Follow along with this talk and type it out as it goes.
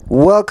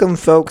Welcome,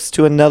 folks,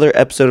 to another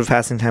episode of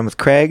Passing Time with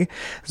Craig.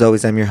 As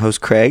always, I'm your host,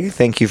 Craig.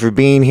 Thank you for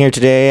being here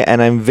today,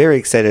 and I'm very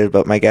excited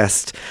about my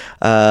guest,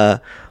 my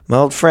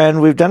old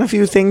friend. We've done a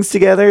few things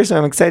together, so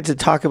I'm excited to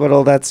talk about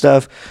all that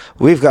stuff.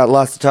 We've got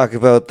lots to talk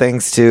about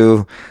thanks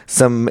to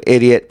some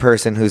idiot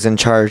person who's in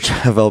charge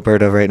of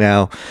Alberta right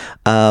now.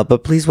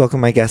 But please welcome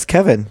my guest,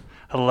 Kevin.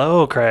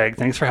 Hello, Craig.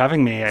 Thanks for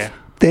having me.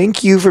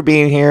 Thank you for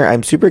being here.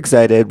 I'm super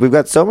excited. We've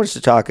got so much to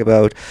talk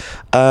about.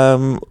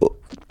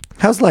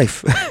 How's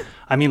life?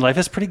 I mean, life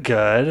is pretty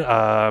good.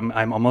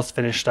 I'm almost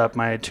finished up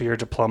my 2-year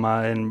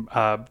diploma in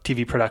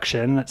TV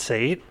production at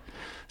Xiety.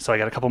 So I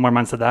got a couple more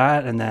months of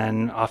that and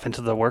then off into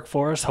the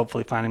workforce,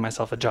 hopefully finding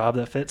myself a job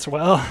that fits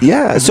well.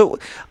 Yeah. So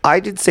I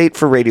did Xiety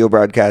for radio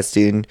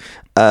broadcasting.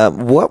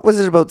 What was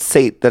it about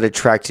Xiety that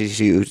attracted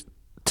you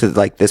to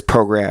like this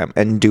program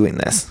and doing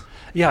this?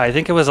 Yeah, I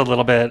think it was a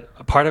little bit,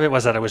 part of it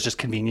was that it was just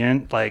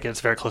convenient. Like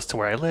it's very close to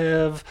where I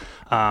live,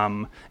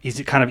 kind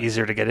of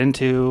easier to get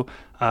into.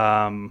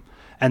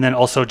 And then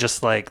also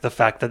just like the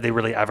fact that they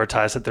really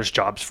advertise that there's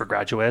jobs for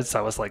graduates.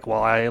 I was like,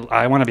 well,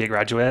 I want to be a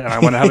graduate and I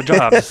want to have a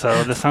job.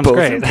 So this sounds Both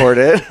great.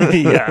 important.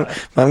 Yeah.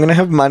 I'm going to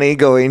have money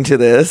going to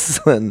this.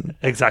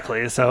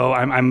 Exactly. So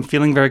I'm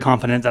feeling very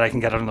confident that I can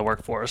get out in the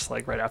workforce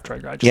like right after I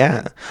graduate.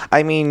 Yeah.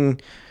 I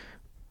mean,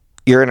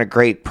 you're in a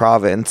great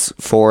province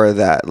for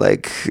that.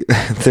 Like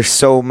there's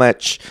so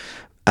much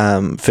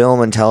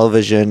film and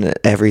television,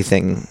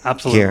 everything.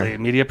 Absolutely. Here.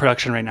 Media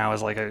production right now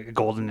is like a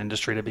golden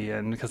industry to be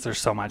in because there's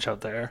so much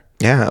out there.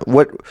 Yeah.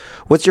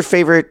 What's your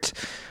favorite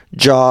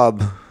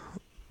job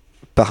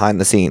behind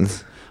the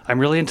scenes? I'm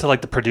really into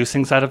like the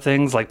producing side of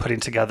things, like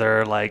putting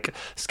together like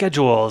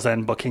schedules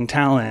and booking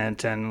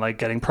talent and like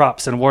getting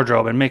props and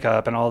wardrobe and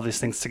makeup and all of these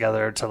things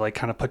together to like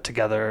kind of put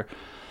together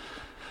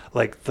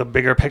like the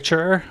bigger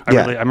picture.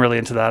 I'm really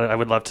into that. I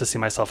would love to see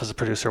myself as a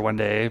producer one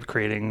day,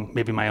 creating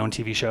maybe my own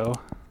TV show.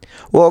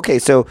 Well, okay,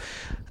 so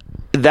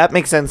that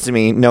makes sense to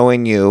me,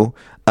 knowing you,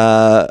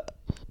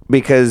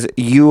 because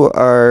you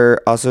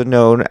are also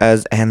known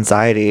as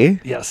Xiety.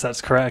 Yes,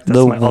 that's correct. That's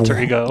my alter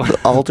ego. The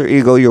alter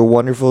ego, your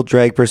wonderful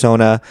drag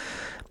persona.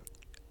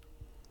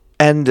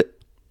 And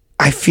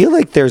I feel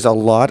like there's a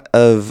lot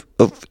of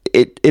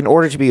it. In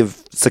order to be a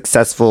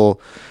successful,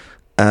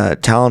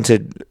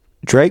 talented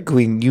drag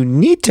queen, you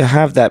need to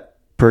have that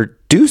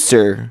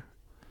producer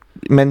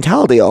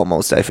mentality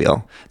almost. I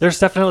feel there's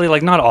definitely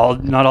like not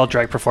all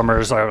drag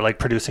performers are like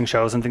producing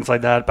shows and things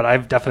like that, but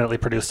I've definitely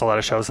produced a lot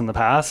of shows in the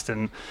past,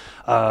 and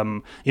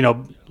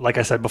like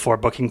I said before,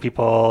 booking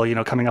people,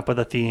 coming up with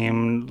a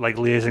theme, like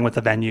liaising with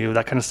the venue,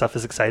 that kind of stuff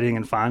is exciting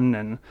and fun.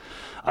 And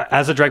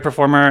as a drag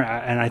performer,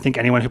 and I think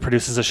anyone who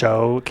produces a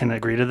show can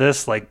agree to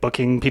this, like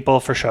booking people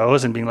for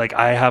shows and being like,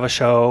 I have a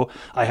show,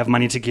 I have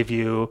money to give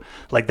you,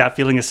 like that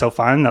feeling is so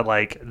fun that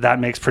like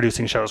that makes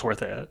producing shows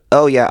worth it.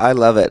 Oh yeah, I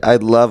love it. I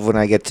love when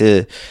I get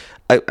to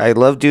I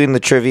love doing the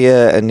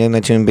trivia and doing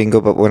the tune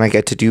bingo, but when I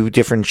get to do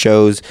different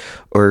shows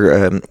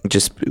or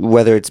just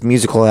whether it's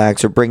musical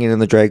acts or bringing in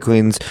the drag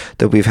queens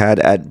that we've had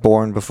at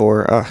Born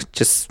before,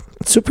 just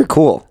super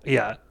cool.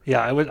 Yeah.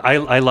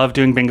 I love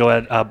doing bingo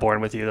at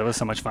Born with you. That was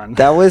so much fun.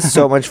 That was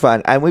so much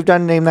fun. And we've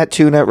done Name That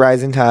Tune at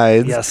Rising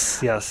Tides.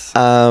 Yes.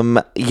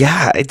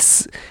 Yeah,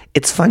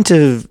 it's fun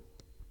to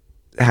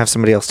have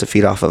somebody else to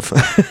feed off of.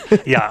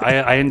 Yeah,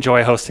 I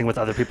enjoy hosting with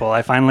other people.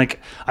 I find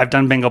like I've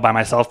done bingo by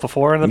myself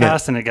before in the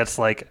past, and it gets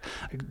to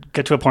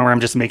a point where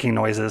I'm just making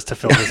noises to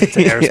fill the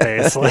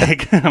airspace.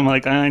 Like I'm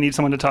like, I need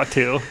someone to talk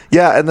to.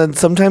 Yeah, and then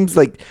sometimes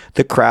like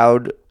the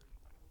crowd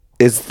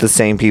is the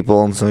same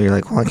people, and so you're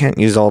like, well, I can't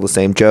use all the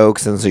same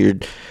jokes, and so you're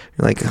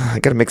like, I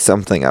gotta mix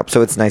something up.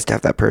 So it's nice to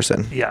have that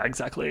person. Yeah,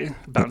 exactly.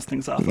 Bounce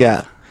things off.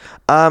 Yeah.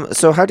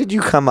 So how did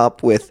you come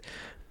up with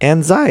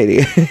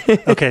Xiety?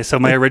 Okay, so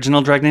my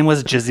original drag name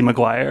was Jizzy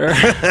McGuire.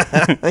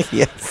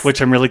 Yes.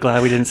 Which I'm really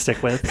glad we didn't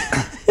stick with.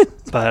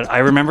 But I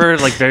remember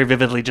like very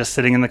vividly just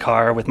sitting in the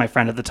car with my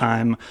friend at the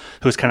time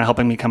who was kind of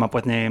helping me come up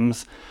with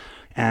names.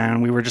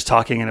 And we were just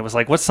talking and it was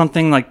like, what's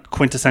something like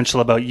quintessential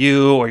about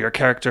you or your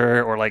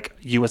character or like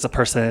you as a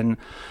person?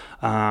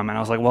 And I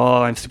was like,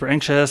 well, I'm super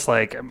anxious.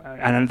 Like, and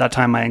at that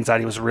time, my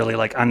anxiety was really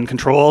like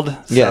uncontrolled.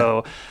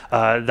 So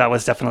that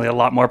was definitely a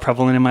lot more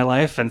prevalent in my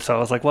life. And so I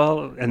was like,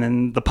 well, and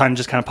then the pun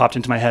just kind of popped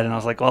into my head and I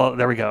was like, well,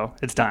 there we go.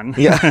 It's done.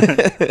 Yeah.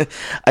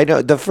 I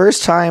know the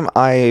first time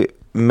I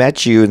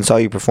met you and saw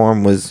you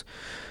perform was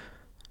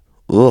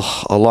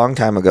a long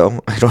time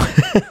ago.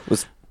 It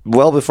was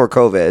well before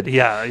COVID.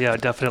 Yeah,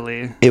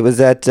 definitely. It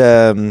was at,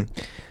 what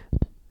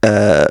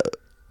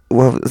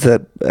was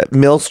that?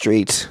 Mill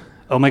Street.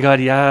 Oh my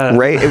God, yeah.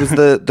 Right? It was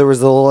there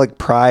was a little like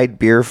Pride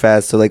Beer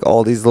Fest. So like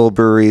all these little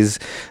breweries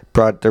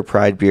brought their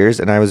Pride beers,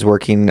 and I was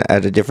working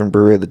at a different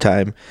brewery at the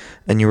time,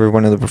 and you were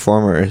one of the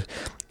performers.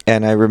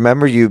 And I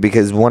remember you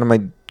because one of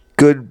my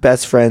good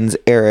best friends,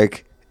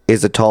 Eric,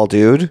 is a tall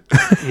dude.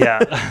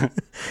 Yeah.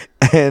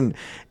 and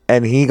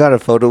he got a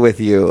photo with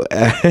you.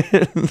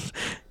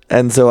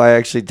 And so I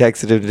actually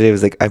texted him today. I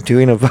was like, I'm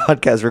doing a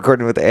podcast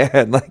recording with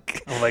Aaron.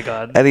 Like, Oh my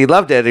God. and he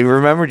loved it. He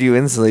remembered you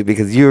instantly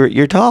because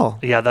you're tall.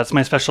 Yeah, that's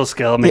my special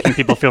skill, making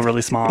people feel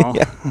really small.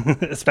 Yeah.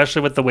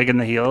 Especially with the wig and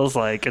the heels,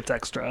 like it's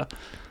extra.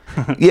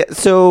 Yeah.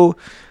 So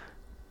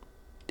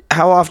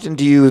how often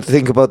do you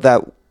think about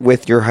that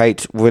with your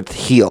height with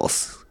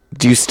heels?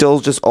 Do you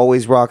still just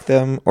always rock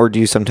them, or do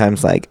you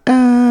sometimes like,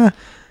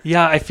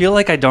 Yeah, I feel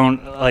like I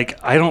don't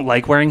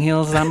like wearing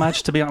heels that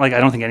much, to be honest. Like, I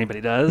don't think anybody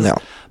does. No.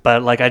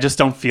 But like, I just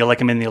don't feel like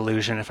I'm in the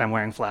illusion if I'm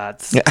wearing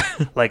flats. Yeah.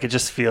 Like, it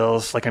just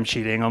feels like I'm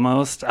cheating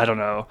almost. I don't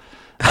know.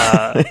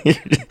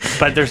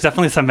 But there's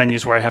definitely some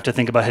venues where I have to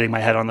think about hitting my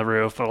head on the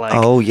roof, or like,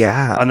 oh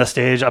yeah, on the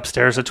stage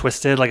upstairs at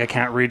Twisted, like I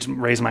can't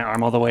raise my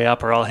arm all the way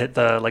up, or I'll hit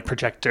the like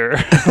projector.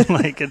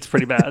 Like, it's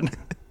pretty bad.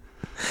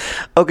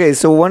 Okay,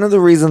 so one of the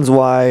reasons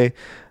why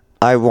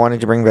I wanted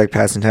to bring back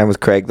Passing Time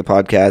with Craig, the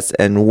podcast,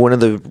 and one of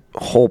the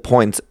whole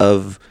points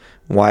of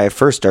why I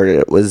first started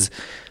it was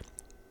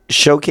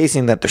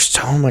showcasing that there's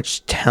so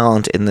much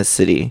talent in this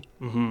city,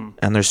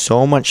 and there's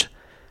so many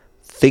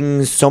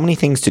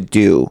things to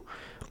do.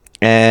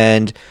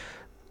 And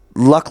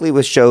luckily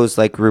with shows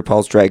like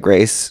RuPaul's Drag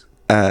Race,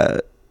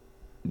 the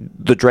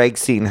drag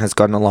scene has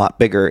gotten a lot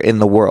bigger in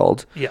the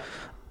world. Yeah.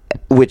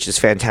 Which is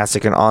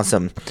fantastic and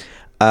awesome.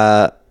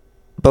 And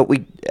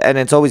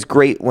it's always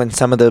great when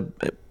some of the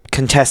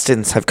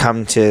contestants have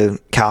come to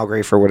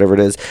Calgary for whatever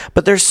it is,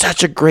 but there's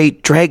such a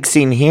great drag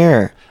scene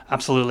here.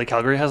 Absolutely.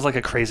 Calgary has like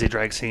a crazy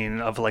drag scene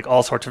of like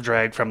all sorts of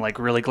drag, from like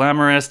really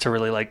glamorous to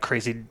really like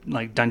crazy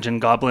like dungeon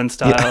goblin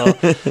style,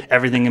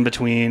 everything in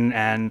between.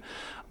 And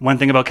one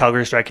thing about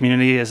Calgary's drag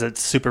community is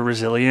it's super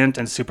resilient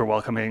and super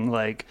welcoming.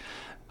 Like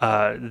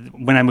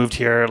when I moved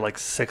here like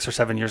 6 or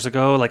 7 years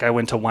ago, like I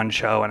went to one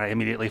show and I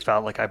immediately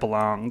felt like I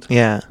belonged.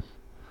 Yeah.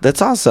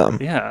 That's awesome.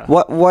 Yeah.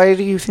 Why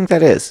do you think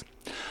that is?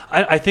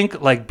 I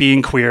think like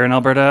being queer in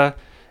Alberta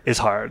is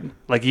hard.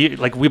 Like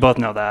we both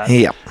know that.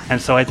 Yeah.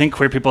 And so I think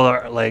queer people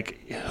are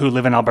like who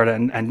live in Alberta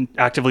and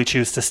actively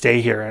choose to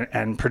stay here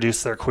and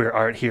produce their queer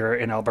art here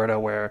in Alberta,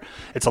 where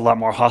it's a lot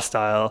more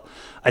hostile.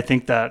 I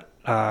think that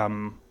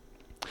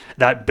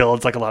that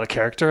builds like a lot of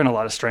character and a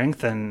lot of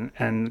strength,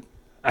 and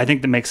I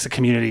think that makes the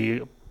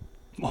community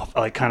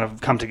like kind of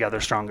come together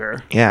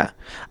stronger. Yeah.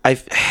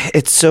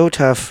 It's so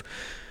tough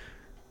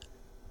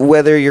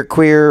whether you're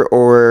queer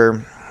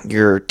or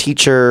you're a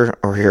teacher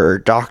or you're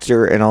a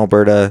doctor in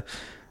Alberta.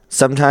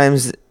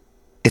 Sometimes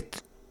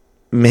it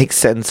makes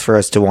sense for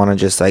us to want to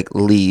just like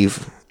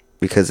leave,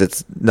 because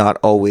it's not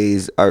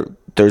always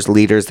there's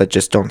leaders that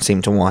just don't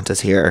seem to want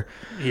us here.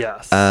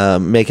 Yes.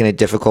 Making it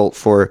difficult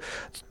for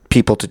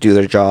people to do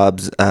their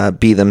jobs,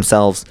 be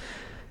themselves.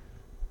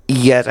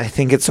 Yet I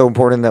think it's so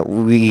important that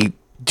we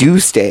do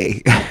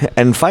stay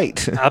and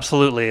fight.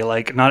 Absolutely.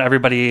 Like, not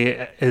everybody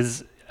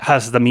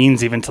has the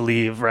means even to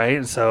leave, right?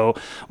 And so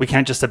we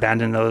can't just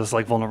abandon those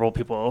like vulnerable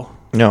people.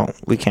 No,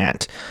 we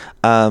can't.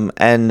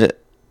 And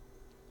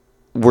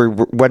when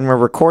we're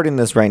recording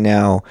this right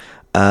now,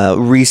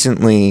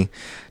 recently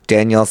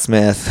Danielle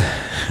Smith,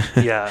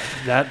 Yeah,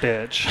 that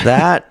bitch.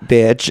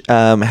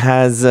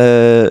 Has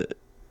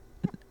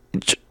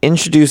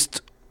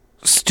introduced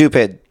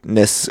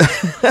stupidness.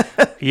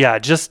 Yeah,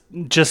 just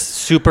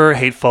super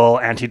hateful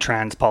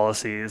anti-trans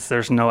policies.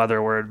 There's no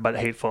other word but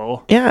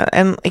hateful. Yeah,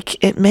 and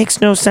like it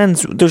makes no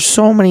sense. There's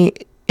so many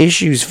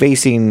issues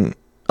facing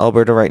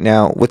Alberta right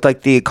now with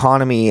like the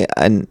economy,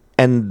 and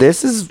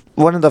this is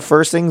one of the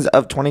first things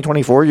of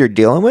 2024 you're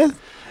dealing with.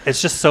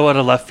 It's just so out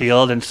of left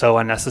field and so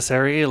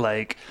unnecessary.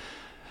 Like,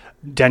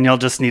 Danielle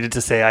just needed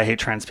to say, "I hate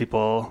trans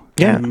people."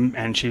 Yeah.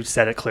 And she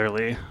said it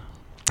clearly.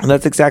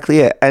 That's exactly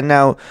it. And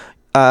now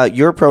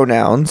your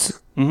pronouns,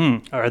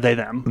 Are they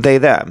them? they,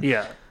 them.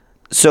 Yeah.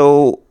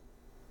 So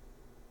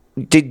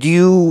would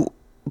you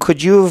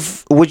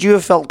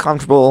have felt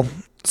comfortable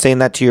saying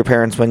that to your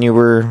parents when you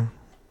were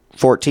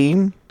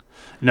 14?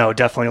 No,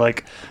 definitely.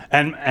 Like,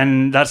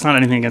 and that's not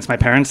anything against my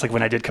parents. Like,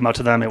 when I did come out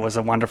to them, it was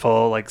a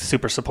wonderful, like,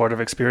 super supportive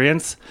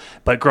experience.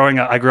 But growing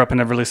up, I grew up in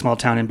a really small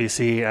town in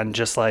BC, and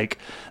just like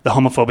the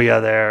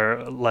homophobia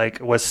there, like,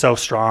 was so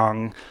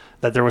strong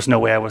that there was no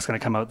way I was going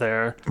to come out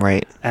there.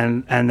 Right.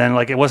 And then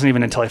like it wasn't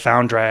even until I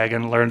found drag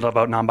and learned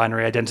about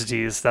non-binary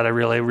identities that I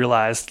really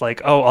realized,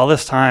 like, oh, all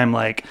this time,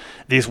 like,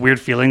 these weird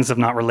feelings of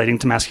not relating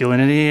to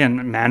masculinity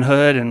and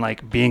manhood and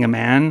like being a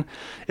man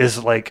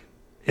is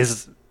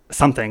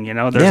something, you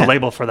know. There's a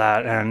label for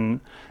that,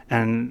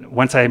 and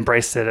once I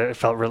embraced it, it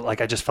felt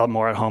like I just felt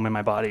more at home in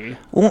my body.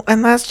 Well,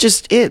 and that's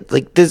just it.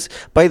 Like,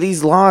 by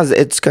these laws,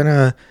 it's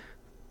gonna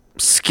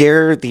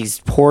scare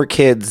these poor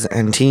kids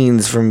and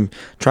teens from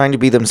trying to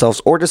be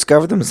themselves or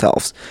discover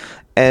themselves,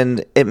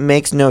 and it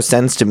makes no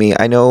sense to me.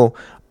 I know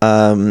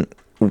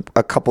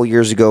a couple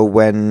years ago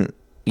when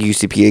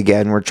UCP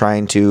again were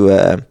trying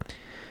to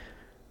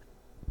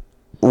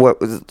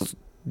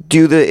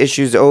do the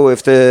issues. Oh,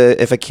 if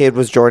a kid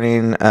was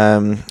joining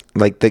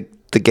like the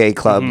gay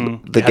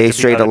club, the Gay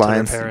Straight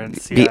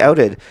Alliance, be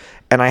outed.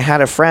 And I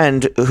had a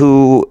friend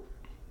who,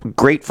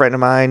 great friend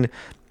of mine,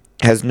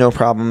 has no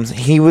problems.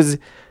 He was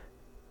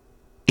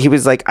he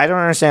was like, I don't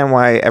understand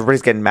why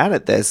everybody's getting mad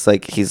at this.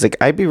 Like, he's like,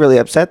 I'd be really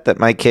upset that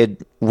my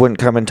kid wouldn't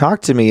come and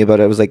talk to me about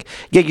it. I was like,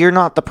 yeah, you're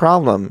not the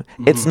problem.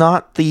 Mm-hmm. It's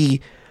not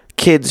the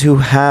kids who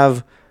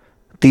have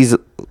these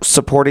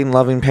supporting,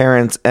 loving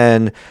parents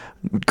and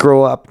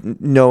grow up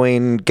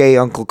knowing gay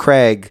Uncle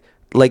Craig.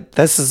 Like,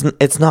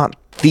 it's not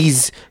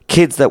these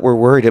kids that we're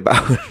worried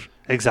about.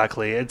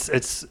 Exactly.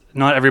 It's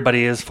not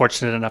everybody is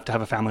fortunate enough to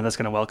have a family that's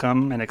going to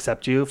welcome and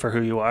accept you for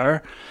who you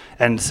are.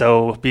 And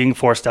so being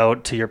forced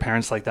out to your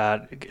parents like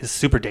that is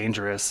super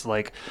dangerous.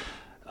 Like,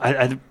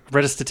 I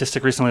read a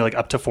statistic recently, like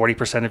up to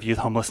 40% of youth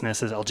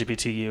homelessness is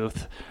LGBT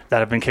youth that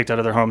have been kicked out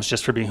of their homes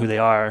just for being who they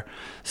are.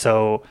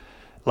 So,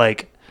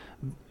 like,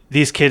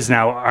 these kids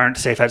now aren't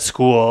safe at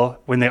school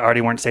when they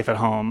already weren't safe at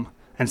home.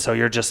 And so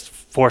you're just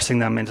forcing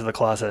them into the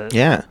closet.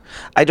 Yeah.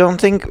 I don't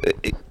think...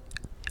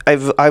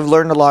 I've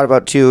learned a lot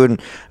about too,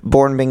 and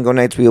Born Bingo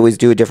Nights, we always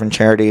do a different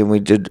charity, and we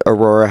did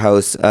Aurora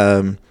House,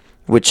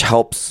 which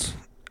helps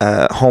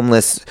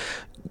homeless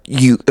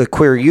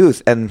queer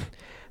youth, and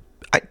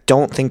I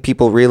don't think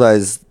people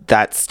realize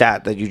that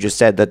stat that you just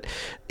said, that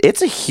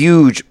it's a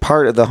huge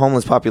part of the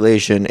homeless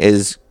population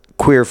is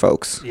queer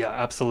folks. Yeah,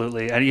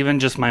 absolutely. And even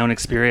just my own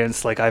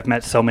experience, like I've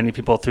met so many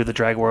people through the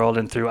drag world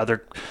and through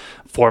other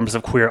forms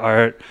of queer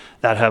art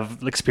that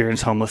have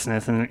experienced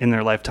homelessness in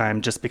their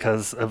lifetime just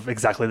because of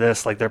exactly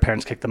this, like their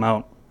parents kicked them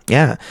out.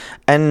 Yeah.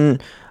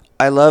 And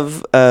I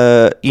love,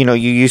 you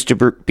used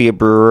to be a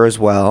brewer as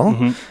well.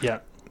 Mm-hmm. Yeah.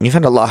 You've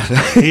had a lot.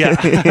 Yeah,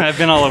 I've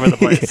been all over the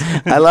place.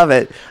 I love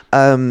it.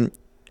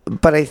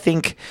 But I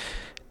think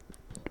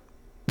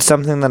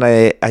something that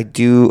I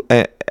do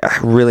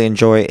really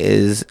enjoy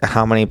is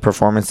how many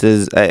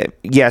performances.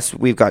 Yes,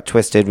 we've got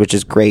Twisted, which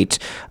is great,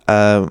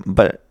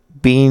 but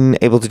being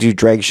able to do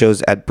drag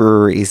shows at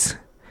breweries,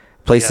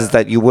 places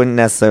that you wouldn't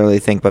necessarily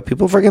think, but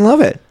people freaking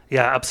love it.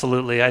 Yeah,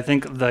 absolutely. I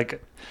think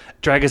like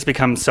drag has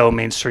become so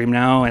mainstream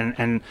now,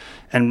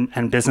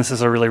 and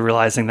businesses are really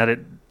realizing that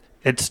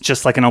it's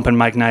just like an open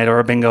mic night or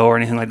a bingo or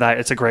anything like that.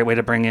 It's a great way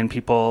to bring in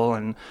people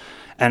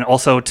and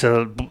also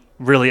to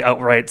really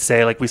outright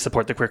say, like, we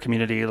support the queer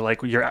community.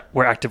 Like,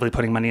 we're actively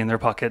putting money in their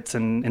pockets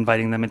and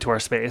inviting them into our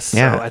space.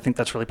 Yeah. So I think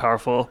that's really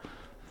powerful.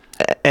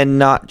 And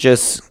not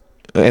just,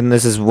 and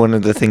this is one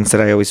of the things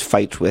that I always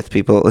fight with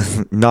people,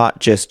 not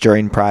just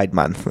during Pride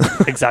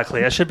Month.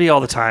 Exactly. It should be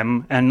all the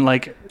time. And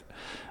like,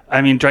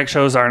 I mean, drag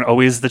shows aren't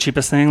always the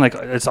cheapest thing. Like,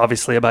 it's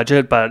obviously a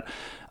budget, but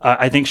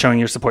I think showing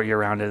your support year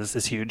round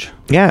is huge.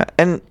 Yeah.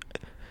 And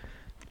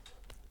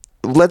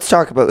let's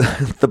talk about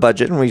the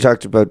budget. And we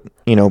talked about,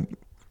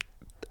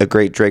 a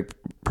great drag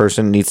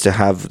person needs to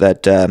have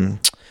that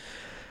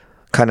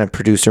kind of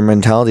producer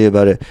mentality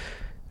about it.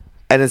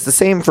 And it's the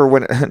same for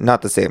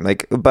not the same,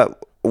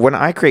 but when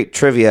I create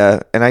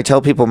trivia and I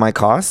tell people my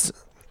costs,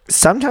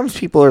 sometimes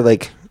people are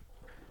like,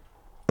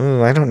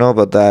 I don't know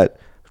about that.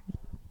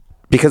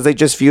 Because they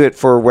just view it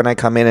for when I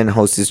come in and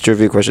host these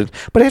trivia questions.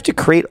 But I have to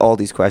create all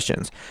these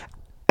questions.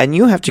 And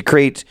you have to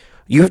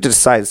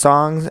decide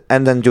songs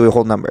and then do a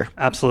whole number.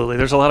 Absolutely.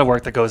 There's a lot of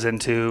work that goes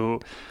into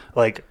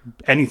like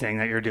anything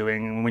that you're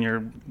doing when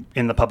you're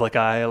in the public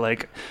eye.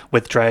 Like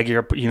with drag,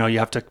 you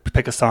have to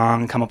pick a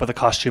song, come up with a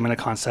costume and a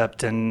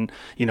concept, and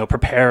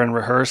prepare and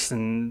rehearse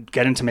and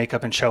get into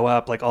makeup and show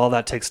up. Like all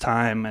that takes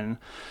time,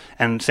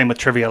 and same with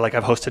trivia. Like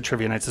I've hosted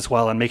trivia nights as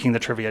well, and making the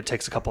trivia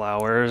takes a couple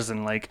hours,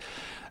 and like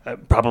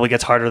it probably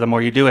gets harder the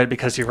more you do it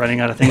because you're running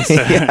out of things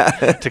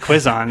to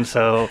quiz on.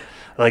 So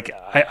like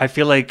I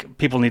feel like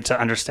people need to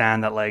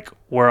understand that like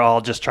we're all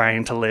just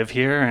trying to live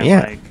here, and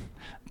like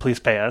please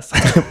pay us.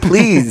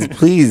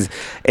 please.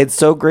 It's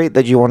so great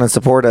that you want to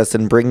support us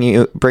and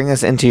bring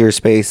us into your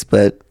space,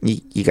 but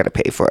you got to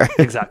pay for it.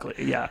 Exactly.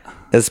 Yeah.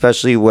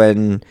 Especially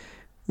when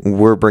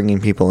we're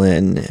bringing people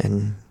in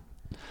and.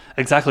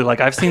 Exactly. Like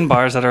I've seen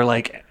bars that are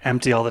like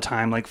empty all the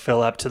time, like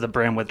fill up to the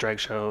brim with drag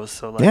shows.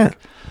 So like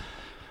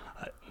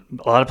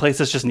a lot of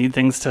places just need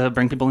things to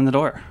bring people in the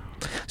door.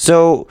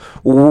 So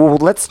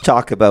let's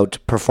talk about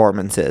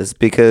performances,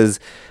 because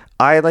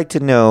I like to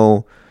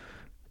know,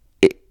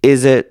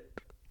 is it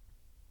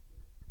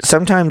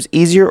sometimes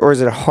easier or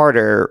is it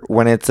harder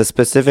when it's a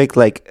specific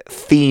like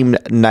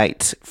themed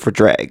night for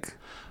drag?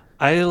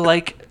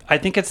 I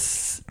think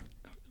it's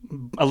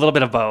a little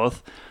bit of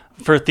both.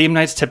 For theme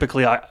nights,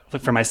 typically,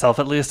 for myself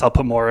at least, I'll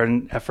put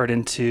more effort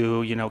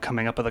into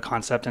coming up with a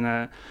concept and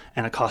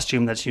a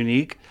costume that's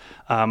unique.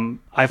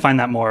 I find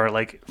that more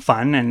like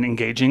fun and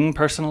engaging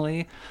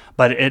personally,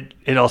 but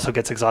it also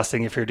gets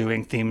exhausting if you're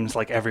doing themes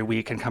like every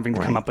week and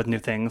come up with new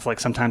things. Like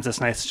sometimes it's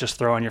nice to just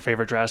throw on your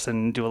favorite dress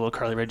and do a little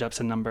Carly Rae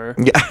Jepsen number.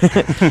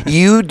 Yeah,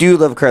 you do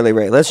love Carly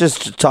Rae. Let's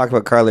just talk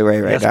about Carly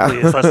Rae right now.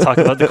 Yes, please. Let's talk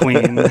about the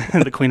queen,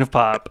 the queen of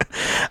pop.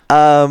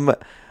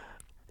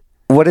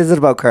 What is it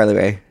about Carly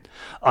Rae?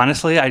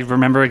 Honestly, I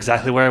remember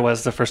exactly where I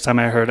was the first time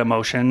I heard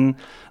Emotion,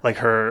 like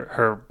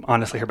her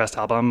honestly, her best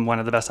album, one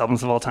of the best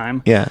albums of all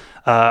time. Yeah.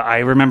 I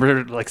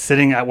remember like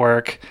sitting at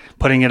work,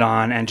 putting it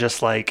on and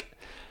just like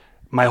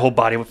my whole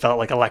body felt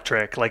like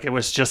electric. Like it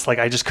was just like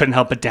I just couldn't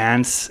help but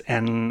dance,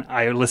 and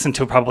I listened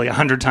to it probably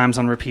 100 times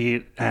on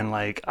repeat, and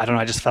like I don't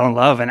know, I just fell in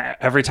love. And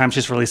every time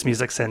she's released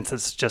music since,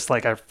 it's just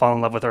like I fall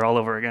in love with her all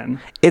over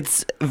again.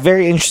 It's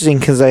very interesting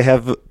because I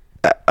have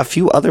a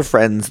few other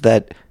friends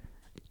that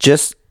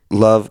just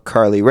love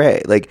Carly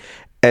Rae, like,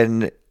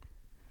 and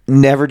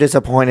never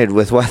disappointed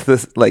with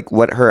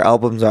what her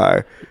albums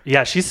are.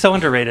 Yeah, she's so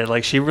underrated.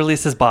 Like she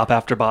releases bop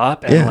after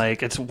bop, and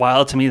like it's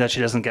wild to me that she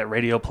doesn't get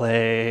radio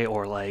play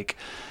or like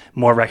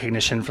more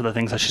recognition for the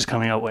things that she's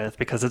coming out with,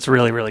 because it's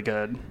really, really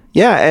good.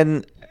 Yeah,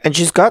 and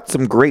she's got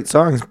some great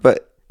songs,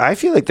 but I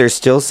feel like there's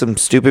still some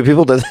stupid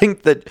people that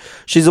think that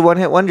she's a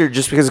one-hit wonder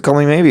just because of Call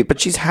Me Maybe.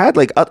 But she's had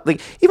like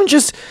even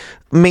just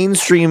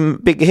mainstream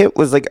big hit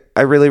was like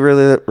I really,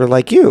 really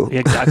like you.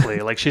 Exactly.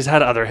 Like she's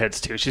had other hits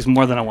too. She's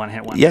more than a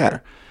one-hit wonder. Yeah.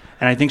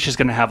 And I think she's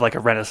going to have like a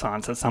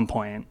renaissance at some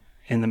point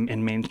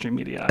in mainstream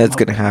media. That's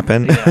going to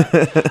happen.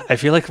 Yeah. I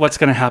feel like what's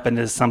going to happen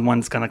is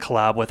someone's going to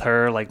collab with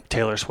her, like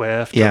Taylor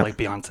Swift or like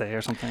Beyonce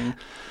or something,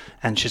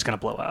 and she's going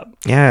to blow up.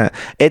 Yeah.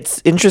 It's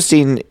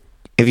interesting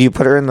if you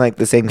put her in like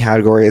the same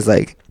category as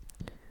like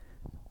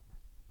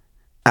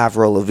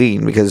Avril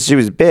Lavigne, because she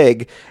was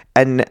big,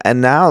 and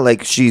now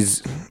like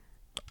she's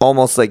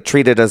almost like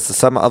treated as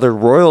some other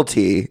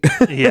royalty.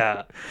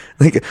 Yeah.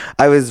 Like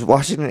I was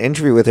watching an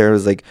interview with her. It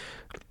was like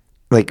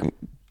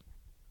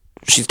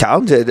she's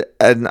talented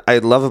and I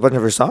love a bunch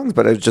of her songs,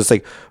 but I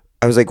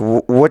was like,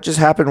 what just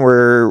happened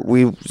where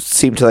we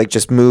seem to like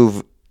just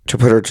move to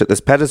put her to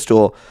this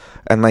pedestal,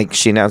 and like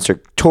she announced her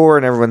tour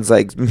and everyone's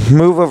like,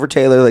 move over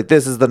Taylor, like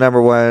this is the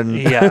number one.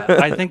 Yeah,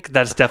 I think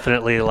that's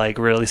definitely like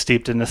really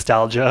steeped in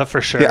nostalgia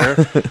for sure.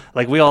 Yeah.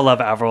 Like we all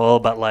love Avril,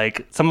 but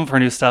like some of her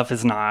new stuff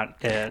is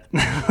not it.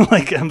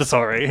 Like I'm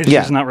sorry,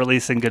 she's not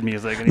releasing good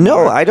music anymore.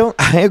 No,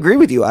 I agree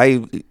with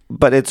you.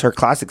 But it's her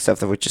classic stuff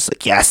that we're just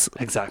like, yes,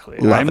 exactly.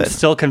 I'm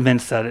still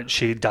convinced that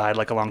she died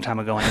like a a long time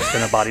ago and it's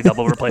been a body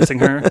double replacing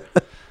her.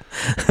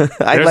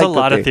 There's a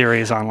lot of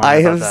theories online.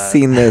 I have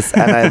seen this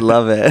and I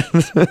love it.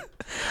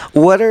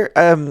 What are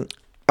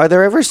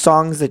there ever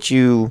songs that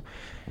you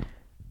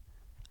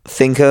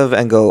think of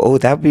and go, oh,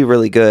 that would be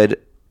really good,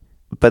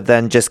 but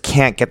then just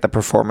can't get the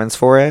performance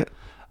for it?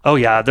 Oh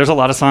yeah, there's a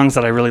lot of songs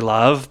that I really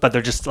love, but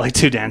they're just like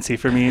too dancey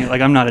for me. Like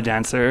I'm not a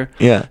dancer.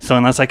 Yeah. So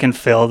unless I can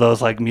fill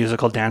those like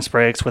musical dance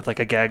breaks with like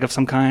a gag of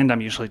some kind,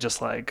 I'm usually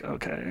just like,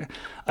 okay,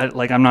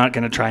 I'm not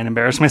gonna try and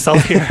embarrass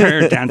myself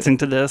here dancing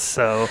to this.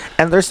 So.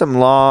 And there's some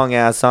long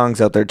ass songs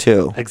out there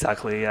too.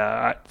 Exactly.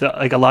 Yeah.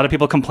 Like a lot of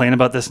people complain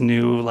about this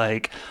new,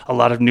 like a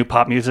lot of new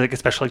pop music,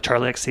 especially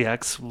Charlie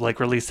XCX,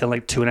 like released in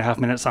like 2.5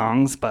 minute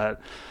songs,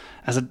 but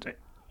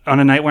on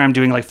a night where I'm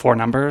doing like 4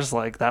 numbers,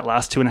 like that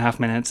last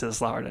 2.5 minutes is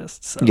the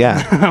hardest. So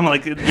yeah. I'm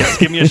like, yes,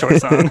 give me a short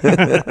song.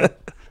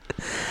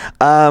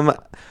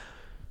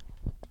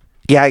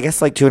 Yeah, I guess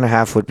like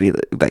 2.5 would be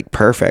like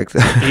perfect.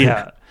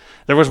 Yeah.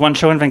 There was one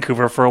show in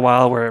Vancouver for a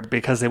while where,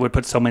 because they would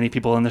put so many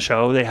people in the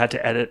show,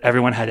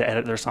 everyone had to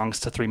edit their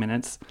songs to 3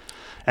 minutes.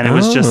 And it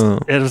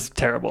was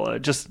terrible.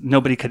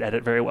 Nobody could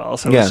edit very well.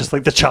 So it was just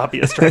like the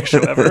choppiest drag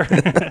show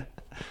ever.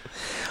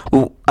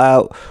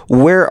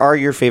 Where are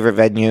your favorite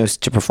venues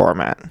to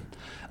perform at?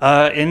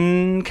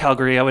 In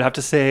Calgary, I would have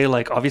to say,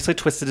 like, obviously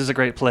Twisted is a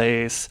great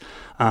place,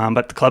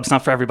 but the club's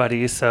not for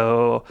everybody.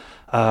 So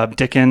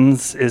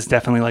Dickens is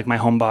definitely like my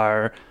home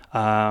bar.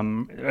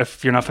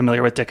 If you're not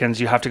familiar with Dickens,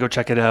 you have to go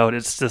check it out.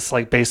 It's this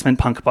like basement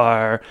punk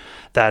bar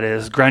that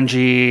is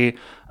grungy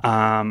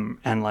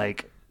and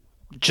like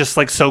just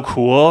like so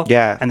cool.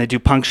 Yeah. And they do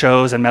punk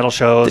shows and metal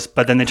shows,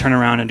 but then they turn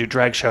around and do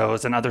drag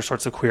shows and other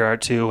sorts of queer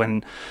art too.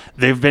 And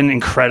they've been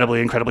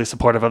incredibly, incredibly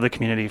supportive of the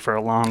community for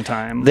a long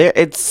time.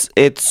 It's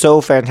so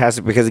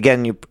fantastic because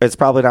again, it's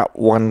probably not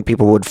one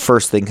people would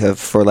first think of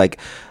for like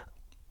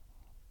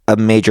a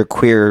major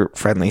queer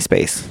friendly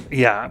space.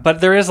 Yeah. But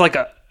there is like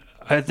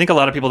I think a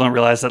lot of people don't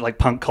realize that like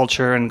punk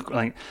culture and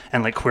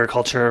queer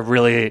culture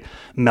really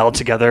meld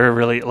together.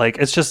 Really, like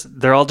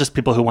they're all just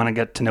people who want to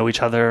get to know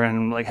each other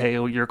and like, hey,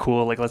 you're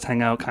cool, like let's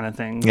hang out, kind of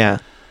thing. Yeah,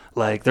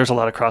 like there's a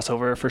lot of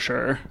crossover for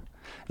sure.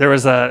 There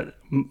was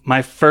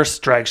my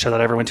first drag show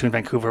that I ever went to in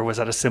Vancouver was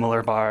at a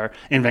similar bar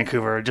in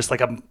Vancouver, just like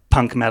a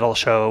punk metal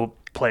show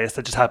place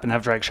that just happened to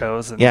have drag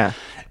shows. And yeah.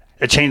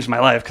 It changed my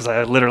life because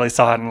I literally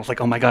saw it and was like,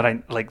 oh my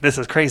God, this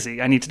is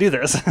crazy. I need to do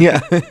this.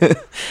 Yeah.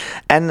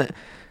 And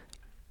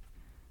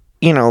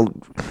you know,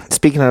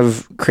 speaking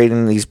of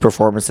creating these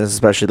performances,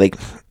 especially like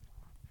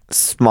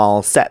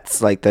small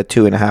sets, like the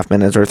 2.5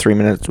 minutes or 3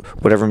 minutes,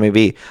 whatever it may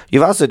be,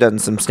 you've also done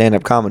some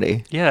stand-up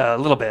comedy. Yeah, a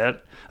little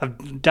bit.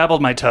 I've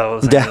dabbled my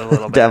toes in it a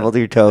little bit. Dabbled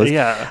your toes.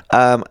 Yeah.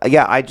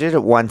 Yeah, I did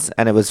it once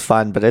and it was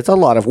fun, but it's a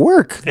lot of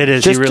work. It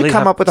is. Just to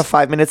come up with a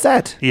 5-minute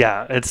set.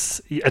 Yeah, it's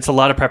a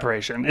lot of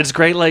preparation. It's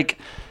great, like,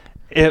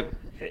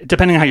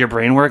 depending on how your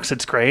brain works,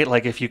 it's great.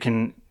 Like, if you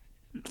can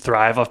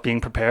thrive off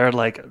being prepared,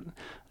 like,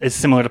 it's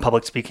similar to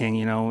public speaking,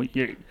 you know,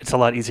 it's a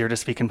lot easier to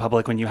speak in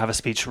public when you have a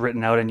speech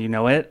written out and you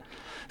know it.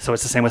 So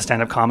it's the same with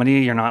stand-up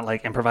comedy. You're not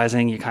like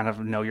improvising. You kind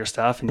of know your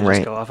stuff and you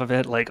just go off of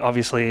it. Like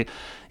obviously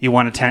you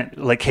want to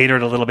like cater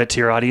it a little bit to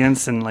your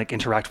audience and like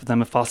interact with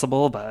them if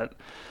possible, but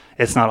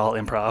it's not all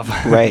improv.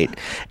 Right.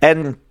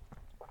 And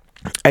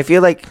I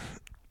feel like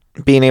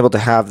being able to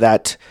have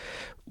that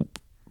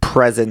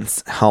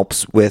presence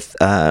helps with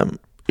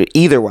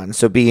either one.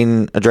 So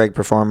being a drag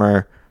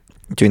performer,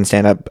 doing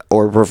stand-up,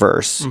 or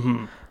reverse.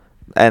 Mm-hmm.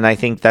 And I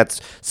think that's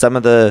some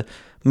of the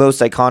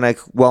most iconic,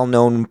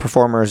 well-known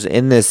performers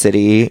in this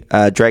city,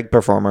 drag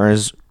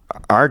performers,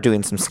 are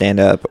doing some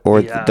stand-up,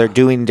 or they're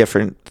doing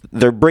different.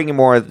 They're bringing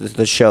more of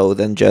the show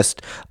than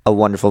just a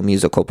wonderful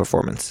musical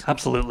performance.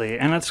 Absolutely.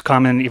 And that's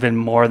common even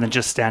more than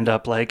just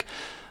stand-up. Like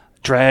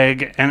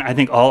drag, and I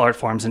think all art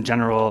forms in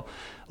general,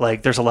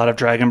 like there's a lot of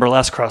drag and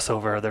burlesque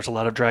crossover. There's a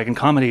lot of drag and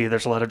comedy.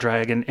 There's a lot of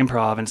drag and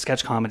improv and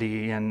sketch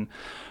comedy and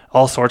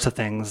all sorts of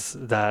things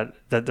that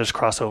there's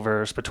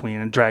crossovers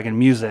between drag and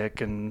music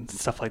and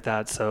stuff like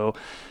that. So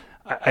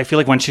I feel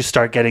like once you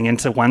start getting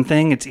into one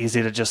thing, it's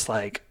easy to just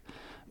like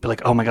be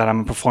like, oh my God,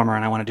 I'm a performer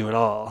and I want to do it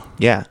all.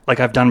 Yeah. Like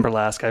I've done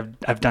burlesque.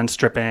 I've done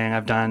stripping.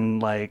 I've done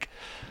like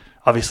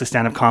obviously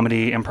stand-up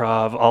comedy,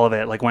 improv, all of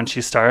it. Like once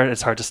you start,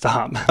 it's hard to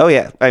stop. Oh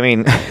yeah, I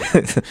mean,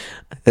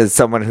 as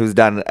someone who's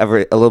done a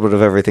little bit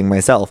of everything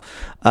myself,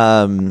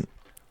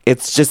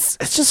 it's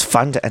just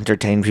fun to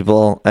entertain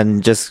people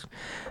and just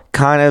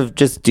kind of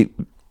just do.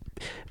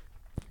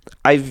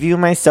 I view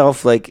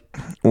myself like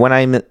when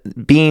I'm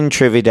being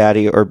Trivia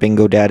Daddy or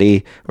Bingo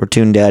Daddy or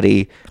Toon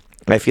Daddy,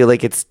 I feel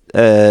like it's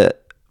a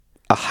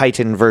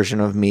heightened version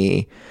of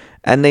me.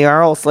 And they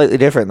are all slightly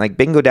different. Like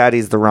Bingo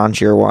Daddy's the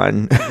raunchier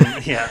one.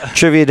 Yeah.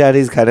 Trivia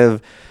Daddy's kind of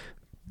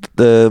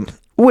the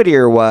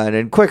wittier one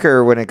and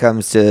quicker when it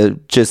comes to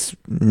just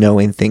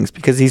knowing things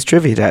because he's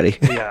Trivia Daddy.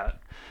 Yeah.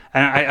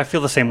 And I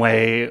feel the same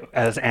way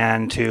as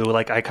Anne too.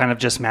 Like I kind of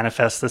just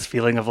manifest this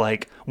feeling of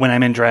like when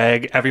I'm in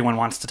drag, everyone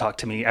wants to talk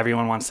to me.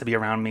 Everyone wants to be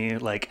around me.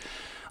 Like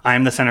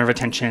I'm the center of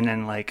attention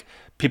and like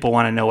people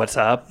want to know what's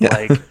up. Yeah.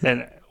 Like,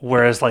 and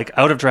whereas like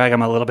out of drag,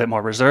 I'm a little bit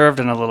more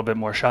reserved and a little bit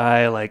more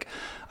shy. Like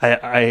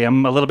I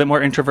am a little bit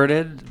more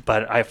introverted,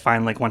 but I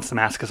find like once the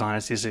mask is on,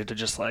 it's easier to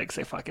just like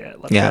say, fuck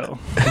it, let's go.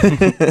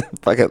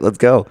 Fuck it, let's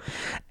go.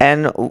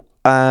 And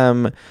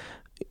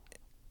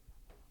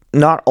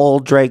not all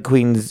drag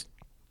queens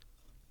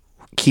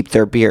keep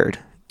their beard.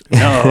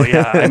 No,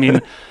 yeah. I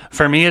mean,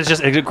 for me,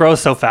 it grows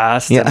so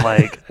fast and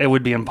like it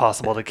would be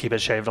impossible to keep it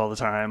shaved all the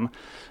time.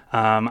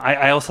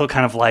 I also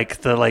kind of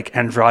like the like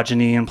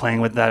androgyny and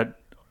playing with that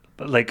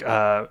like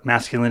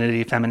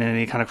masculinity,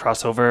 femininity kind of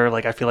crossover.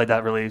 Like I feel like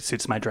that really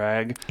suits my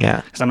drag.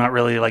 Yeah. Because I'm not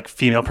really like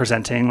female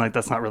presenting. Like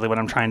that's not really what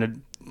I'm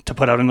trying to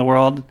put out in the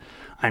world.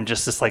 I'm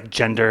just this like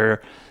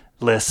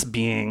genderless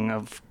being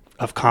of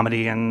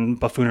comedy and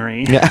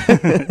buffoonery. Yeah.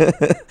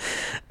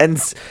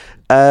 And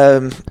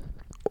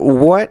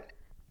what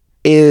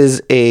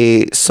is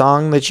a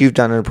song that you've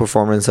done a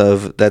performance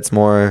of that's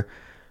more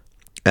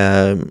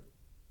comedic,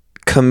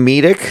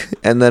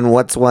 and then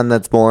what's one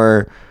that's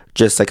more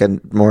just like a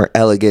more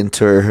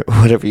elegant or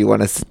whatever you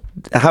want to,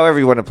 however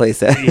you want to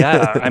place it?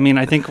 Yeah, I mean,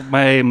 I think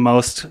my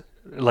most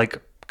the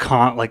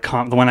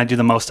one I do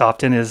the most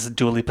often is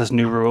Dua Lipa's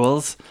New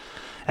Rules,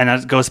 and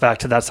that goes back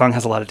to that song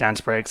has a lot of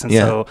dance breaks, and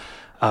so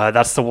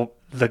that's the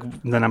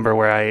number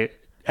where I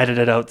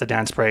edited out the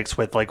dance breaks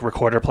with like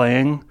recorder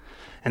playing.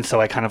 And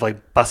so I kind of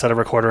like bust out a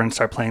recorder and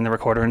start playing the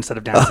recorder instead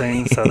of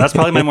dancing. So that's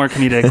probably my more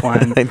comedic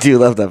one. I do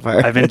love that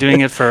part. I've been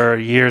doing it for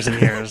years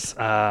and years.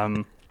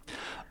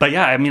 But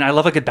yeah, I mean, I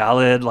love a good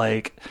ballad,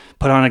 like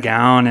put on a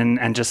gown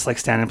and just like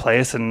stand in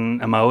place and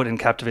emote and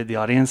captivate the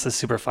audience is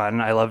super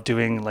fun. I love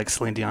doing like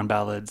Celine Dion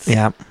ballads.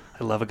 Yeah.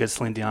 I love a good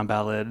Celine Dion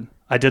ballad.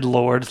 I did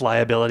Lord's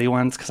Liability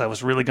once because I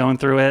was really going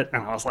through it.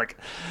 And I was like,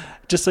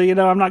 just so you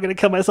know, I'm not going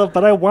to kill myself,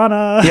 but I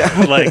wanna.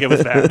 Yeah. Like it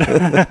was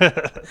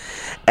bad.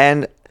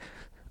 And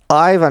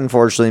I've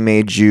unfortunately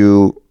made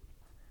you,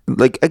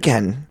 like,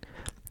 again,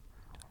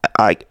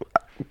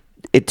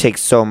 it takes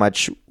so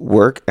much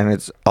work and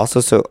it's also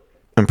so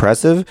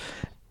impressive.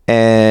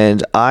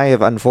 And I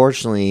have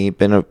unfortunately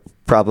been a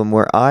problem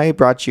where I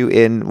brought you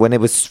in when it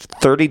was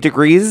 30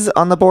 degrees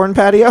on the Bourne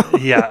patio.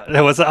 Yeah,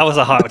 that was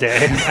a hot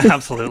day.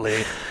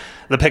 Absolutely.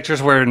 The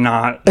pictures were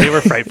they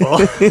were frightful.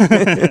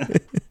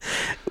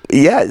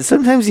 Yeah,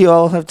 sometimes you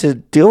all have to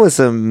deal with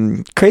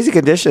some crazy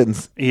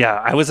conditions. Yeah,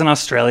 I was in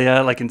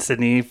Australia, like in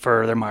Sydney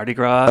for their Mardi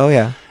Gras. Oh,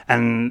 yeah.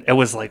 And it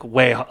was like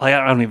way hot. Like,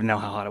 I don't even know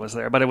how hot it was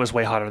there, but it was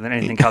way hotter than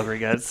anything Calgary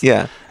gets.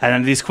 Yeah. And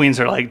then these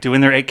queens are like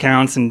doing their 8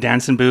 counts and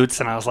dancing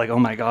boots. And I was like, oh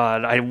my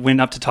God. I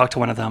went up to talk to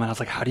one of them and I was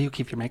like, how do you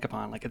keep your makeup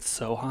on? Like, it's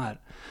so hot.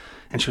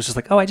 And she was just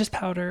like, oh, I just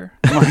powder.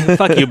 I'm like,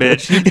 fuck you,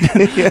 bitch.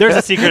 There's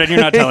a secret and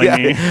you're not telling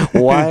me.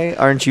 Why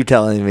aren't you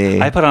telling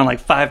me? I put on like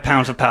 5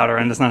 pounds of powder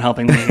and it's not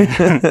helping me.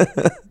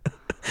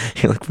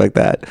 You look like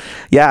that.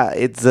 Yeah,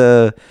 it's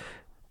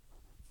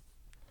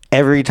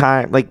every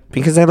time, like,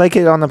 because I like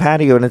it on the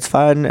patio and it's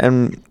fun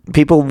and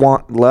people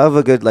love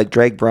a good like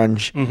drag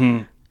brunch.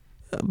 Mm-hmm.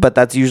 But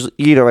that's usually,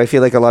 you know, I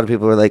feel like a lot of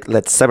people are like,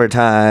 let's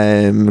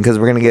summertime because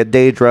we're gonna get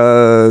day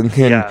drunk.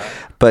 And,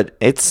 but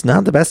it's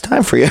not the best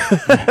time for you.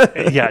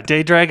 Yeah,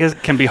 day drag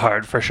can be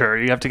hard for sure.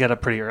 You have to get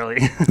up pretty early.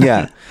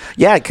 Yeah.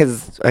 Yeah,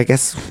 because I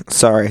guess,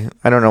 sorry,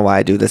 I don't know why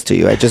I do this to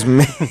you. I just,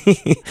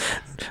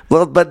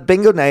 well, but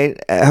bingo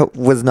night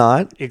was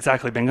not.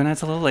 Exactly. Bingo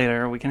night's a little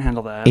later. We can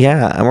handle that.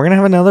 Yeah, and we're going to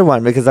have another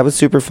one because that was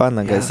super fun,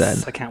 like I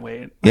said. I can't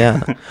wait.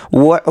 Yeah.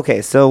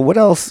 Okay, so what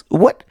else,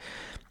 what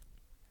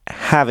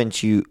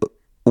haven't you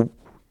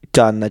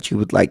done that you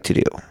would like to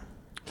do?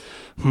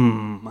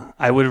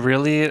 I would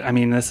really, I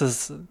mean, this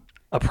is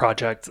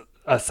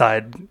a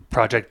side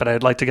project, but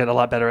I'd like to get a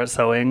lot better at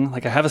sewing.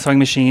 Like I have a sewing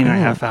machine, I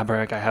have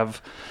fabric, I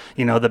have,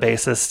 the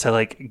basis to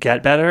like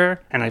get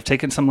better, and I've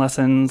taken some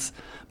lessons,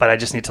 but I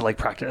just need to like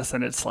practice,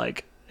 and it's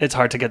like, it's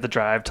hard to get the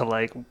drive to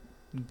like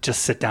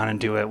just sit down and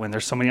do it when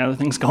there's so many other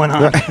things going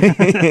on.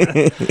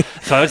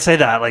 So I would say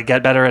that, like,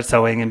 get better at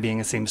sewing and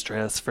being a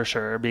seamstress for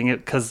sure.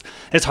 Because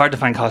it's hard to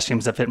find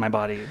costumes that fit my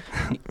body.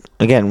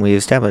 Again, we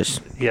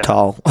established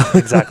tall.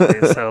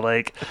 Exactly. So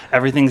like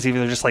everything's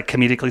either just like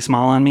comedically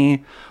small on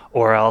me,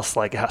 or else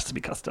like it has to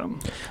be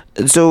custom.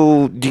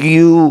 So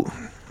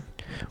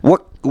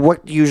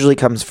what usually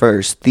comes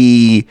first,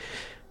 the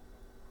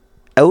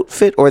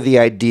outfit or the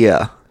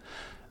idea?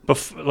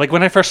 Like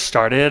when I first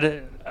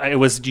started, it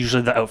was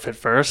usually the outfit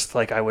first.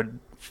 Like I would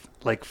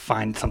like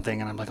find something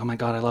and I'm like, oh my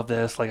God, I love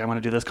this. Like I want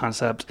to do this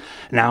concept.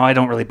 Now I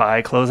don't really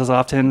buy clothes as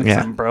often because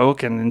I'm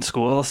broke and in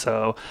school.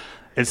 So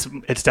it's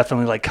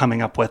definitely like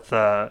coming up with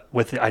the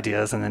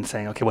ideas and then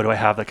saying, okay, what do I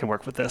have that can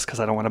work with this? Because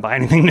I don't want to buy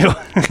anything new.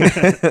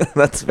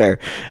 That's fair.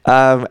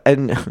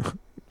 And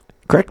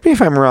correct me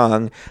if I'm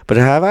wrong, but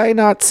have I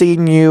not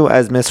seen you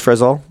as Miss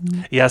Frizzle?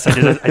 Yes,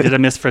 I did a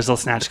Miss Frizzle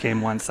snatch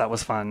game once. That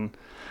was fun.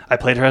 I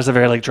played her as a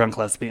very like drunk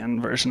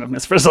lesbian version of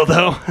Miss Frizzle,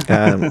 though.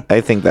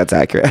 I think that's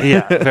accurate.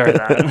 Yeah, very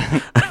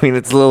that. I mean,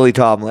 it's Lily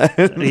Tomlin.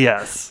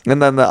 Yes.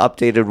 And then the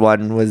updated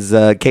one was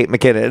Kate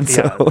McKinnon.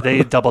 So. Yeah,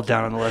 they doubled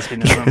down on the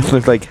lesbianism.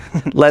 It's like,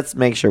 let's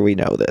make sure we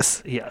know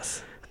this.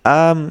 Yes.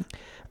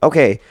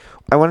 Okay,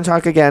 I want to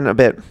talk again a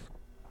bit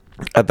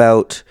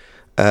about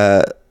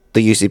the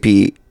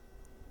UCP.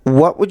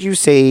 What would you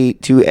say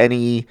to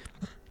any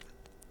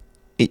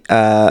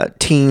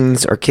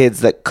teens or kids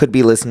that could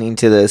be listening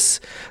to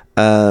this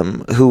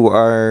who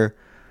are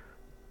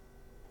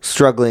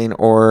struggling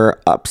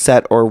or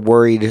upset or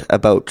worried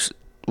about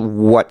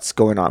what's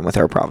going on with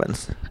our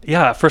province?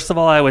 Yeah, first of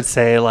all, I would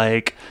say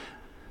like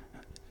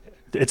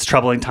it's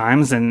troubling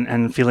times,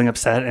 and feeling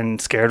upset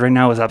and scared right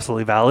now is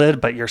absolutely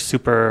valid, but you're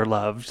super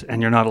loved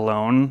and you're not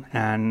alone.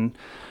 And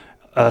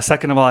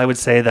second of all, I would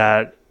say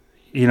that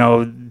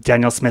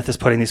Daniel Smith is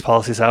putting these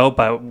policies out,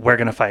 but we're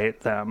going to fight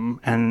them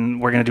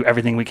and we're going to do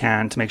everything we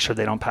can to make sure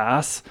they don't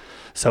pass.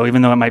 So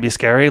even though it might be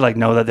scary, like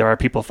know that there are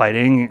people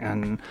fighting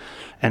and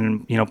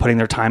putting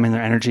their time and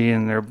their energy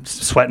and their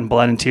sweat and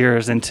blood and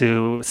tears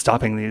into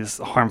stopping these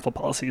harmful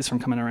policies from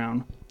coming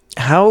around.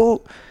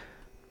 How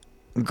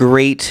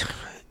great,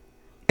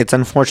 it's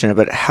unfortunate,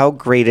 but how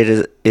great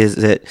is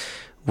it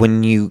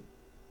when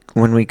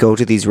we go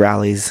to these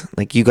rallies?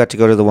 Like you got to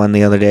go to the one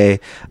the other day.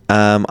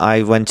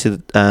 I went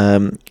to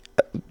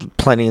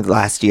plenty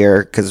last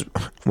year because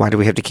why do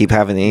we have to keep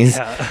having these?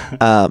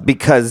 Yeah.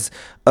 Because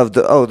of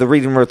the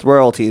Reading Worth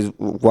Royalties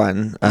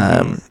one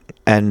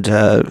and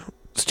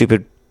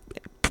stupid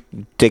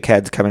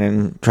dickheads coming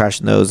in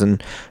trashing those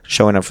and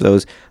showing up for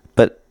those.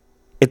 But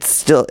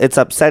it's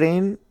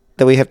upsetting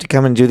that we have to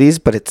come and do these,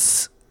 but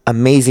it's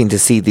amazing to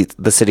see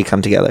the city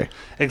come together.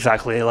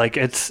 Exactly. Like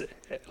it's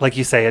like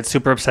you say, it's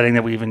super upsetting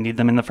that we even need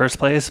them in the first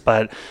place,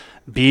 but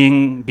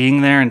being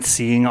there and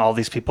seeing all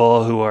these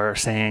people who are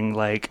saying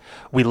like,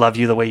 we love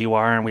you the way you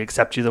are and we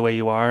accept you the way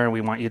you are and we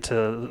want you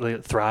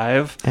to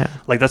thrive. Yeah.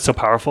 Like that's so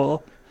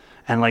powerful.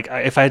 And like,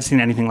 if I had seen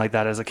anything like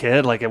that as a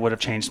kid, like it would have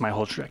changed my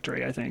whole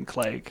trajectory. I think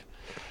like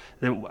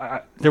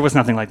there was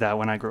nothing like that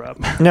when I grew up.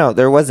 No,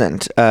 there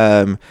wasn't.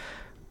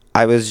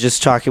 I was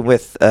just talking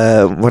with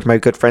one of my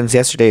good friends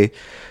yesterday.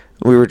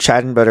 We were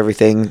chatting about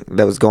everything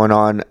that was going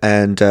on,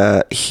 and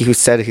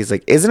he's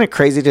like, isn't it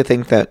crazy to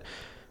think that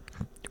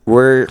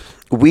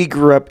we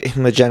grew up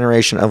in the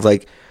generation of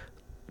like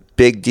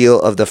big deal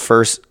of the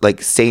first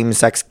like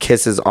same-sex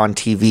kisses on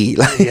TV.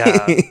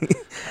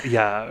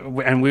 Yeah.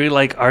 And we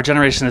like, our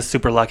generation is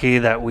super lucky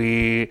that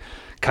we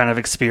kind of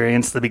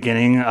experienced the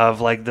beginning of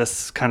like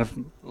this kind of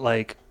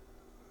like,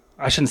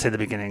 I shouldn't say the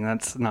beginning,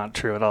 that's not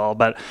true at all,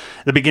 but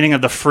the beginning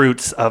of the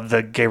fruits of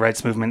the gay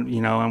rights movement,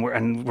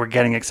 and we're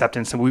getting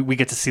acceptance, and we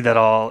get to see that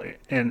all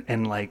in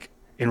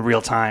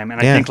real time.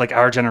 And I think like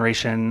our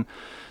generation,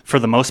 for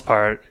the most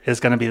part, is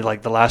going to be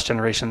like the last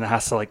generation that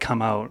has to like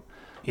come out.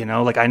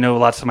 Like I know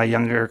lots of my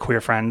younger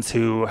queer friends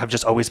who have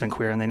just always been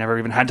queer and they never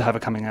even had to have a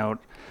coming out.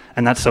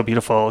 And that's so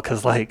beautiful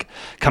because like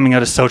coming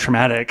out is so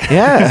traumatic.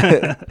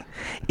 Yeah,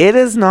 it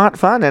is not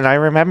fun. And I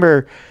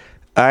remember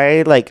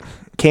I like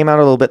came out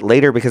a little bit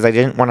later because I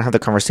didn't want to have the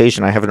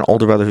conversation. I have an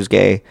older brother who's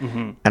gay,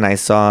 and I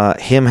saw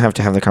him have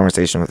to have the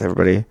conversation with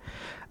everybody.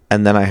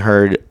 And then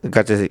I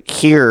got to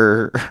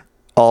hear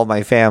all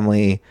my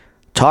family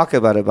talk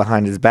about it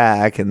behind his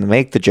back and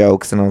make the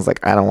jokes. And I was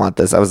like, I don't want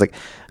this. I was like,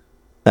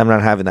 I'm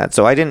not having that.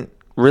 So I didn't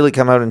really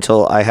come out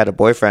until I had a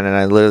boyfriend, and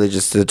I literally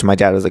just said to my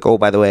dad, I was like, oh,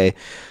 by the way,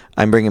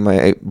 I'm bringing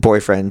my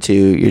boyfriend to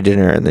your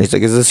dinner. And he's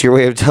like, is this your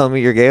way of telling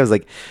me you're gay? I was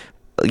like,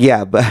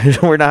 yeah,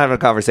 but we're not having a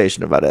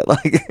conversation about it.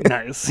 Like,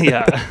 Nice.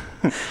 Yeah.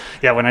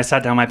 Yeah. When I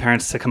sat down my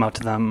parents to come out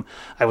to them,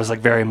 I was like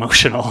very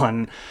emotional.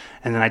 And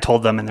then I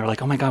told them, and they were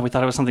like, oh my God, we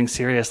thought it was something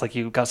serious. Like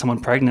you got someone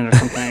pregnant or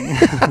something.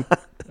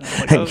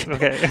 Like, oh,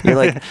 okay. You're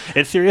like,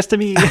 it's serious to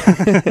me.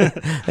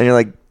 And you're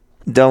like,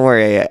 don't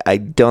worry. I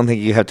don't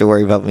think you have to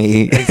worry about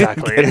me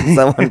Exactly. getting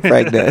someone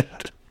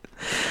pregnant.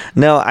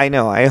 No, I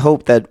know. I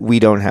hope that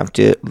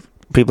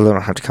people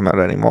don't have to come out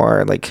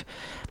anymore. Like,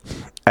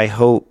 I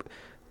hope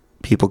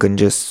people can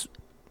just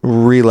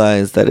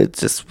realize that it's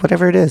just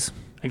whatever it is.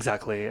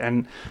 Exactly.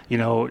 And,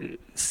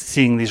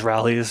 seeing these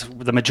rallies,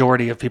 the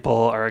majority of people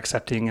are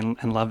accepting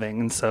and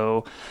loving. And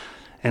so,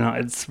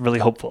 it's really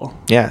hopeful.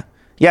 Yeah.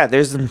 Yeah.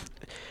 There's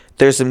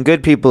some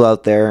good people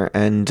out there,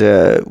 and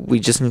we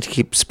just need to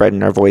keep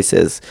spreading our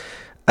voices.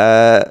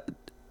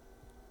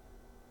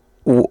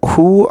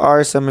 Who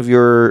are some of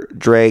your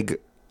drag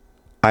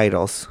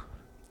idols?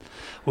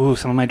 Ooh,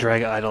 some of my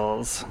drag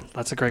idols.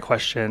 That's a great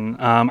question.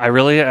 I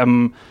really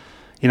am,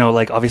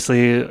 like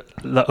obviously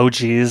the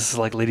OGs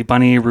like Lady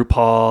Bunny,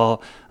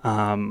 RuPaul.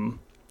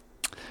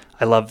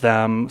 I love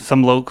them.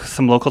 Some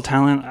local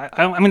talent.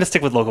 I'm going to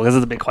stick with local because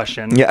it's a big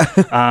question. Yeah.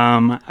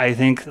 I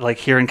think like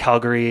here in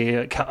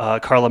Calgary,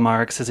 Carla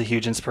Marks is a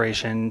huge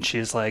inspiration.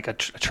 She's like a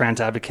trans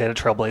advocate, a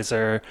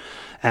trailblazer,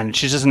 and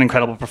she's just an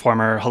incredible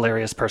performer,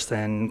 hilarious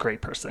person,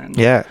 great person.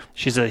 Yeah.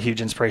 She's a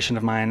huge inspiration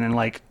of mine, and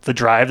like the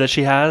drive that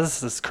she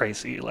has is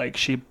crazy. Like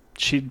she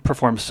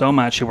performs so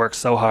much, she works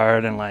so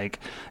hard, and like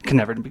can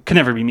never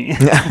be me.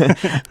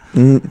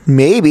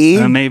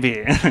 Maybe.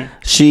 Maybe.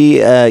 She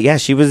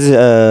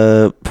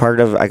was part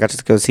of. I got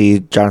to go see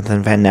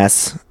Jonathan Van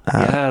Ness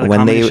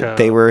when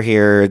they were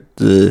here at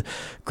the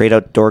Great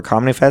Outdoor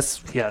Comedy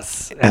Fest.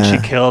 Yes, and she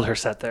killed her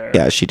set there.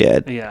 Yeah, she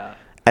did. Yeah,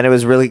 and it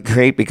was really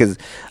great because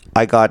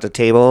I got a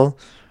table,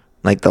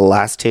 like the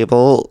last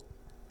table,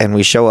 and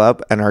we show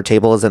up and our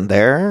table isn't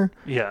there.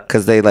 Yeah,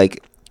 because they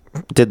like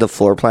did the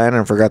floor plan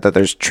and forgot that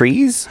there's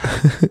trees.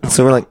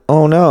 So we're like,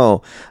 oh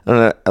no.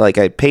 And like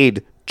I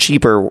paid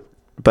cheaper,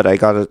 but I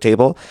got a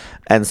table.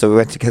 And so we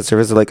went to get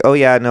service. They're like, oh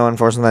yeah, no,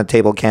 unfortunately that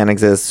table can't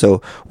exist.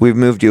 So we've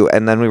moved you.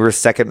 And then we were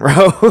second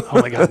row. Oh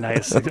my God,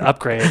 nice.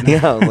 Upgrade.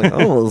 Yeah. I was like,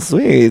 oh,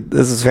 sweet.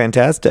 This is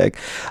fantastic.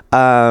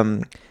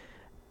 But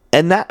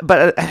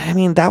I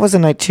mean, that was a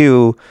night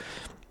too.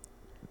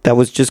 That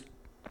was just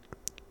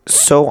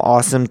so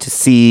awesome to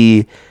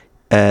see.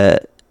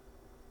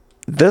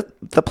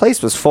 The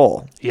place was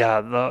full.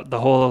 Yeah, the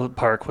whole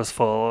park was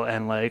full,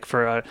 and like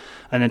for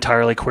an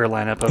entirely queer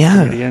lineup of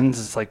comedians,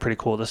 it's like pretty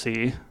cool to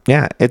see.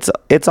 Yeah, it's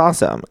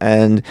awesome,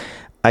 and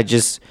I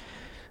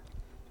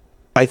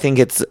think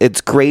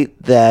it's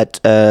great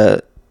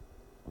that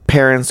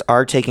parents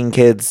are taking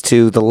kids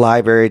to the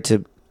library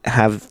to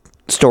have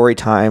story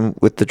time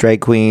with the drag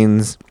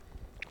queens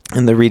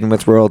and the Reading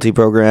with Royalty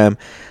program,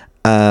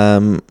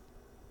 and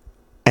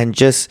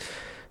just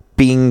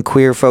being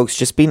queer folks,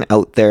 just being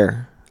out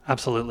there.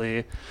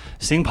 Absolutely.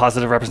 Seeing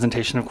positive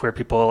representation of queer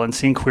people and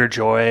seeing queer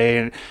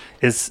joy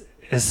is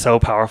so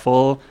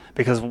powerful,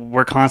 because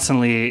we're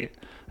constantly,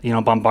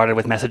 bombarded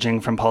with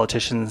messaging from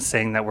politicians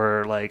saying that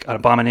we're like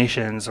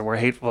abominations or we're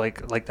hateful,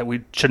 like that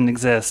we shouldn't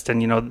exist.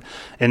 And,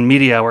 in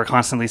media, we're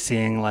constantly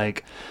seeing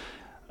like,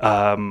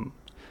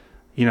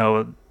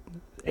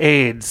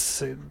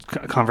 AIDS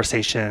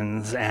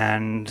conversations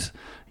and,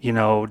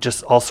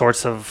 just all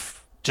sorts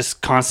of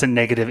just constant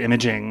negative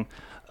imaging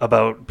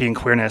about being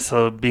queerness.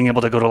 So being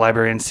able to go to a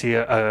library and see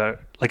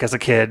like as a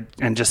kid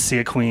and just see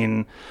a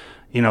queen,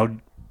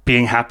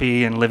 being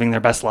happy and living their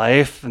best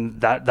life,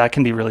 and that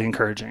can be really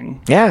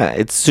encouraging. Yeah,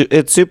 it's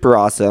super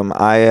awesome.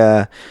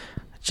 I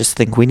just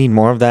think we need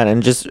more of that,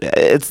 and just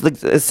it's like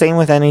the same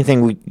with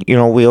anything.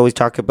 We always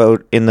talk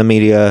about in the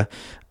media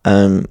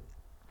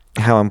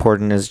how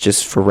important it is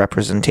just for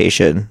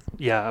representation.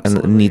 Yeah,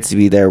 absolutely. And it needs to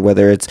be there,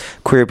 whether it's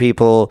queer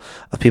people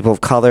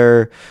of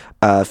color,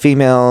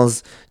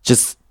 females,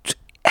 just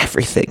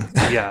everything.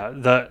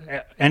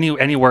 Yeah,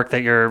 any work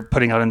that you're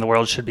putting out in the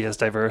world should be as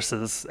diverse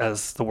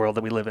as the world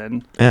that we live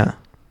in. Yeah.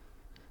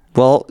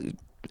 Well,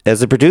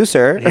 as a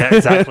producer. Yeah,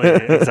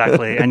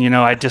 exactly. And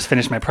I just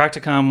finished my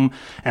practicum,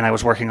 and I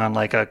was working on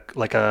like a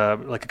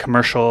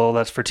commercial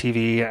that's for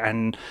TV,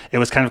 and it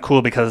was kind of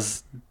cool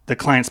because the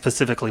client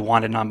specifically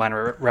wanted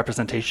non-binary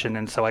representation,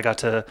 and so I got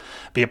to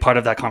be a part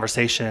of that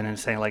conversation and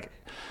saying like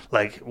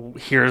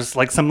here's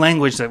like some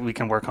language that we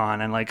can work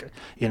on, and like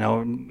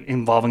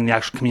involving the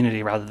actual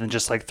community rather than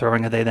just like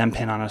throwing a they them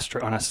pin on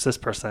a cis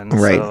person.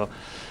 Right. So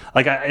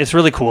like it's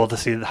really cool to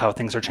see how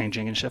things are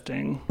changing and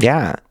shifting.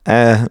 Yeah,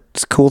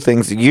 it's cool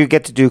things. You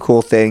get to do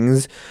cool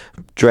things,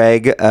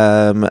 drag,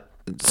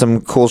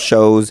 some cool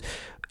shows.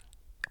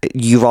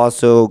 You've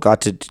also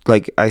got to,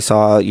 like, I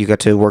saw you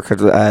got to work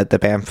at the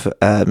Banff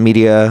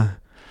Media.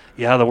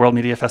 Yeah, the World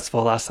Media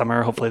Festival last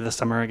summer. Hopefully this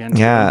summer again.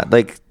 Yeah,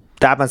 like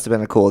that must have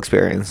been a cool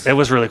experience. It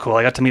was really cool.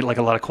 I got to meet like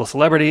a lot of cool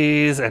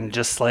celebrities and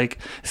just like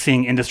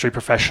seeing industry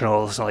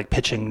professionals like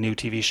pitching new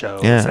TV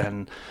shows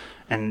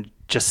and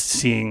just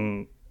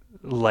seeing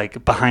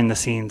like behind the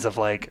scenes of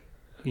like,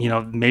 you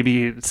know,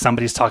 maybe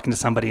somebody's talking to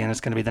somebody and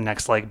it's going to be the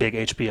next like big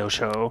HBO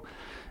show.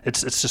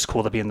 It's just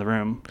cool to be in the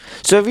room.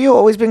 So have you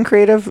always been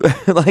creative?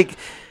 Like,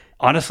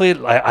 honestly,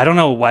 I don't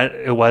know what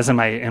it was in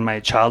my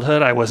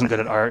childhood. I wasn't good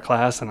at art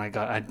class,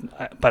 and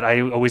but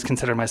I always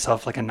considered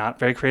myself like a not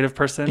very creative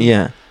person.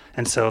 Yeah.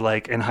 And so,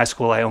 like in high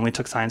school, I only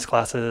took science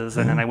classes,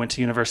 and then I went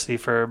to university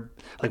for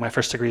like my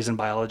first degrees in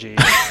biology.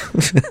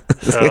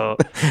 So,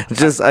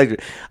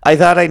 I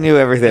thought I knew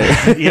everything.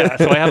 yeah.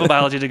 So I have a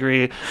biology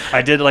degree.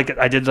 I did like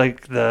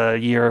the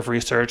year of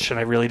research, and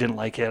I really didn't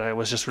like it. I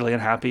was just really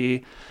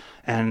unhappy,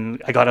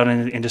 and I got out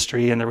in the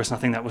industry, and there was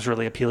nothing that was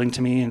really appealing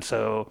to me, and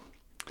so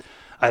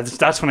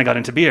that's when I got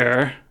into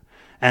beer.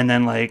 And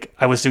then like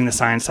I was doing the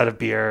science side of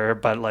beer,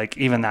 but like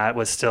even that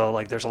was still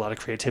like there's a lot of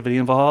creativity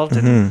involved.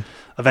 And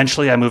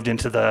eventually I moved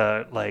into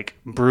the like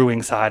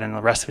brewing side and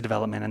the recipe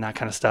development and that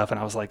kind of stuff. And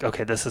I was like,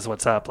 okay, this is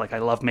what's up. Like I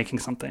love making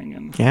something.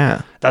 And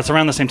that's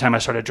around the same time I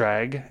started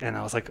drag. And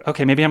I was like,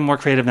 okay, maybe I'm more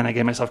creative than I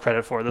gave myself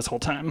credit for this whole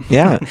time.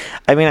 Yeah.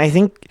 I mean, I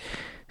think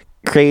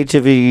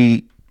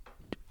creativity,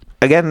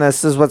 again,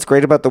 this is what's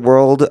great about the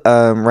world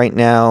right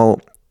now.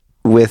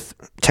 With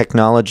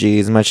technology,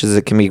 as much as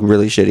it can be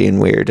really shitty and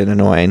weird and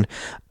annoying,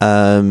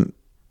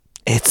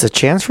 it's a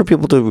chance for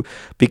people to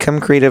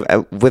become creative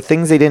with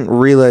things they didn't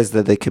realize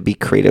that they could be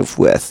creative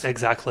with.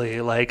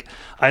 Exactly. Like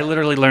I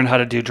literally learned how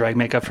to do drag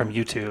makeup from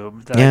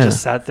YouTube. I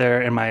just sat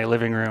there in my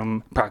living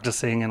room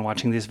practicing and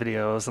watching these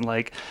videos. And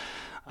like,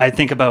 I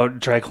think about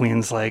drag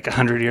queens like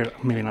 100 years,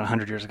 maybe not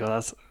 100 years ago.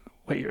 That's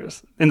what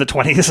years? In the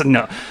 20s?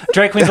 No.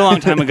 Drag queens a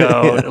long time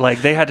ago.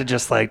 Like they had to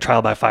just like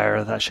trial by fire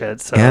with that shit.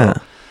 So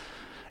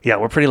yeah,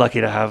 we're pretty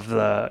lucky to have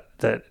the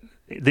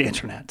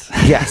internet.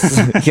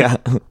 Yes. Yeah.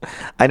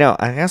 I know.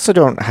 I also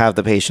don't have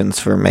the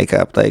patience for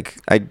makeup. Like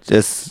I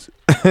just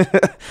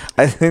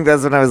I think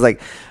that's when I was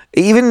like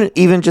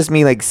even just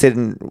me like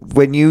sitting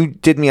when you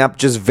did me up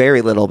just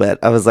very little bit,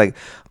 I was like,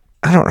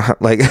 I don't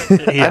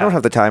I don't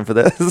have the time for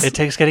this. It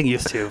takes getting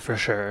used to, for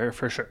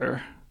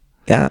sure.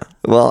 Yeah.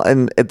 Well,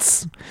 and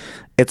it's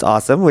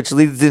awesome, which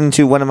leads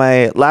into one of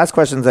my last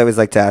questions I always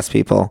like to ask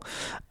people.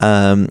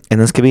 And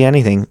this could be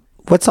anything.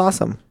 What's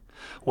awesome?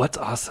 What's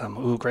awesome?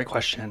 Ooh, great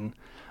question.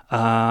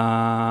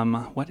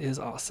 What is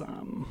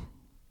awesome?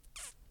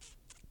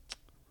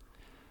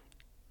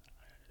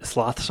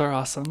 Sloths are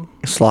awesome.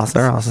 Sloths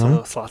are awesome.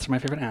 So sloths are my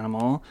favorite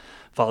animal,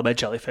 followed by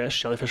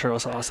jellyfish. Jellyfish are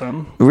also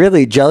awesome.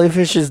 Really?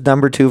 Jellyfish is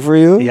number 2 for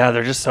you? Yeah,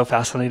 they're just so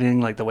fascinating.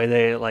 Like the way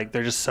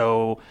they're just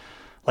so,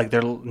 like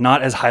they're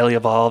not as highly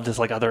evolved as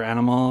like other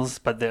animals,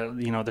 but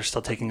they're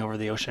still taking over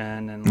the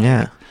ocean. And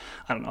like,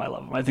 I don't know. I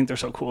love them. I think they're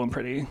so cool and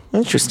pretty.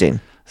 Interesting.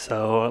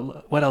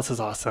 So what else is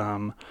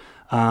awesome?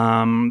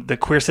 The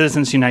Queer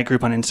Citizens Unite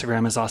group on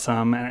Instagram is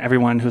awesome, and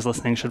everyone who's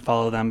listening should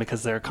follow them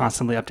because they're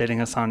constantly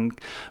updating us on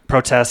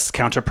protests,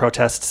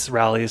 counter-protests,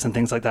 rallies, and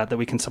things like that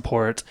we can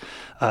support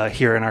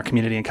here in our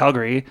community in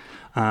Calgary.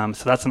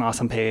 So that's an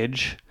awesome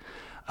page.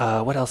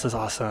 What else is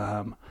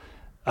awesome?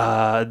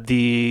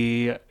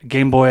 The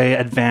Game Boy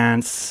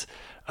Advance,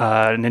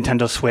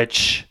 Nintendo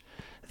Switch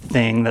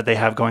thing that they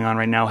have going on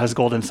right now has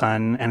Golden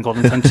Sun and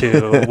Golden Sun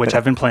 2, which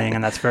I've been playing,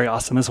 and that's very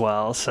awesome as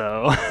well.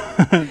 So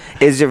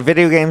is your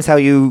video games how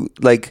you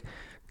like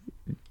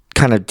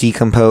kind of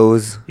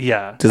decompose?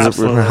 Yeah. Does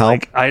absolutely. It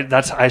help?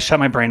 Like, I shut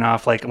my brain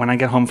off. Like when I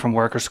get home from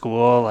work or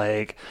school,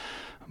 like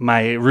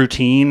my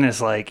routine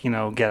is like,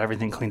 get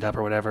everything cleaned up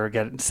or whatever,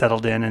 get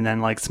settled in, and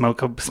then like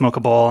smoke a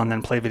bowl and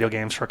then play video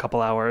games for a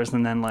couple hours,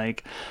 and then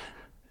like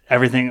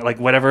everything, like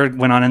whatever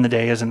went on in the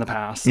day is in the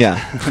past. Yeah.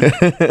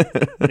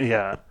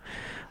 Yeah.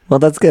 Well,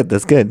 that's good.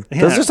 That's good.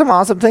 Yeah. Those are some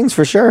awesome things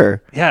for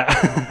sure.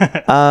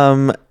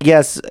 Yeah.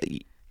 Yes.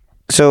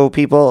 So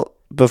people,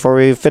 before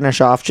we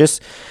finish off,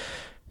 just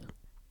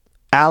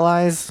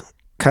allies,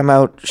 come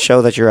out,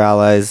 show that you're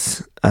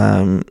allies.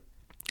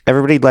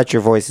 Everybody let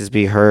your voices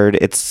be heard.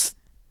 It's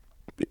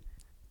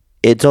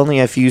only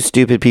a few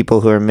stupid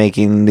people who are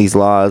making these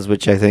laws,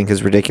 which I think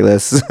is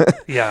ridiculous.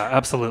 Yeah,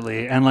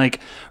 absolutely. And like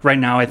right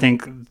now, I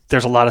think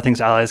there's a lot of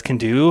things allies can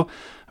do,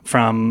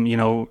 from,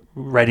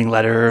 writing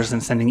letters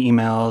and sending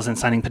emails and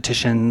signing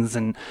petitions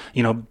and,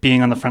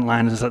 being on the front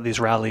lines at these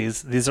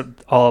rallies. These are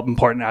all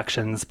important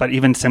actions, but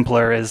even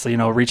simpler is,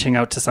 reaching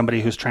out to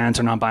somebody who's trans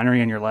or non-binary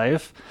in your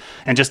life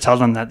and just tell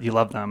them that you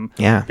love them.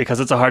 Yeah.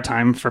 Because it's a hard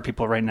time for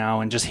people right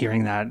now, and just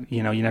hearing that,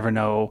 you never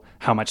know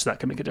how much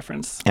that can make a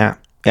difference. Yeah.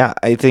 Yeah.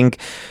 I think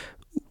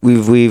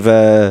we've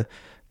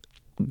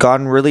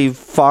gone really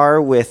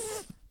far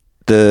with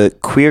the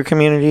queer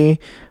community,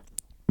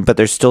 but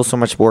there's still so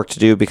much work to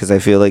do, because I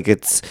feel like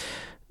it's,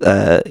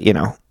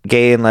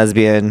 gay and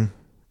lesbian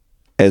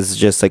is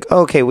just like,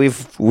 okay, we've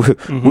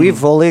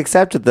fully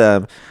accepted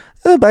them.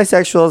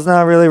 Bisexual is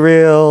not really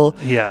real.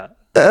 Yeah.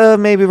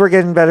 maybe we're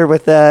getting better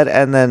with that.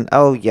 And then,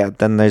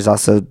 then there's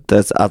also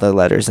those other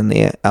letters in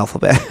the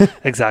alphabet.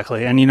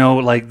 Exactly. And,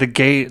 like the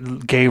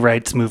gay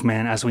rights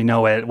movement as we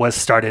know it was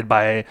started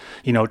by,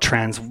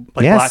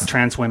 black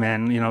trans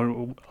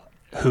women,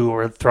 who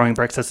were throwing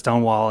bricks at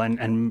Stonewall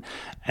and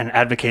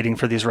advocating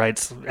for these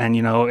rights. And,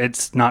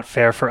 it's not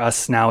fair for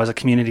us now as a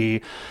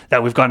community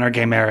that we've gotten our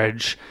gay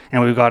marriage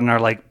and we've gotten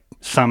our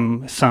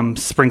some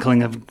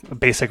sprinkling of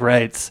basic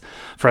rights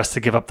for us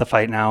to give up the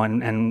fight now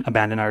and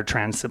abandon our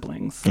trans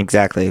siblings.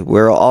 Exactly.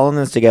 We're all in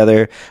this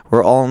together.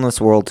 We're all in this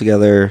world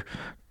together.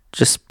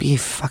 Just be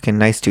fucking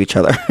nice to each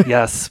other.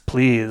 Yes,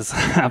 please.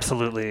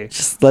 Absolutely.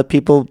 Just let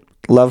people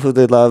love who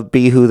they love,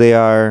 be who they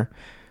are,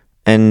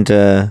 and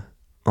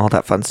all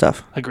that fun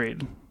stuff.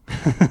 Agreed.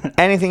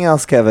 Anything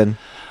else, Kevin?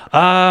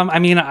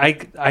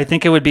 I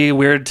think it would be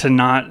weird to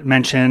not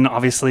mention,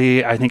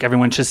 obviously, I think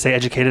everyone should stay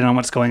educated on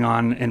what's going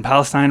on in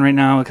Palestine right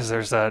now because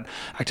there's an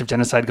active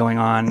genocide going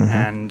on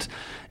and,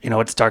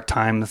 it's dark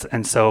times.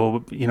 And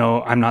so,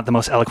 I'm not the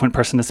most eloquent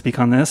person to speak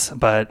on this,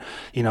 but,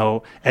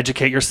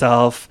 educate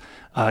yourself,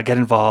 get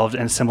involved,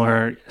 and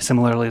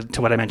similarly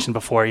to what I mentioned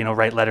before,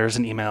 write letters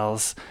and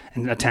emails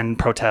and attend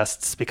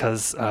protests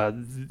because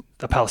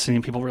the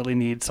Palestinian people really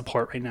need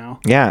support right now.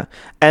 Yeah,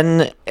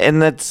 and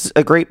that's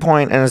a great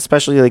point, and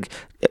especially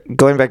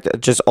going back to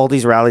just all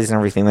these rallies and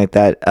everything like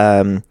that.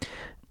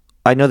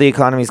 I know the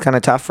economy is kind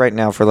of tough right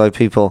now for a lot of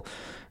people.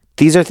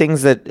 These are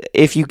things that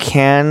if you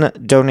can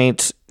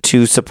donate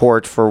to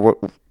support for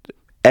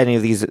any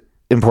of these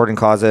important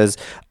causes,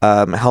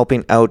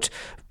 helping out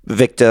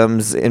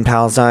victims in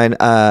Palestine,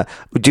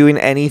 doing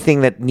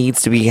anything that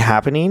needs to be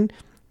happening,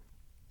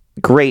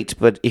 great.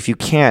 But if you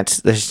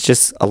can't, there's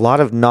just a lot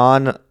of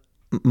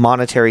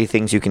non-monetary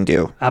things you can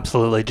do.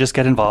 Absolutely. Just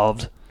get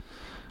involved.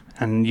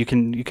 And you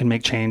can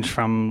make change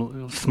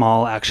from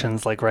small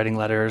actions like writing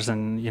letters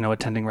and,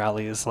 attending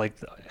rallies. Like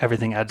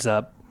everything adds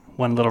up.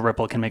 One little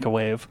ripple can make a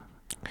wave.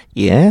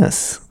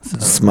 Yes.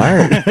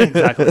 Smart.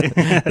 Exactly.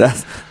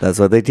 That's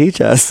what they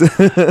teach us.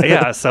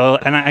 Yeah. So,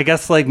 and I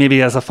guess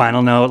maybe as a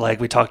final note,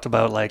 we talked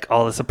about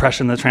all this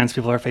oppression that trans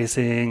people are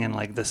facing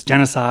and this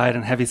genocide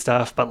and heavy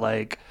stuff, but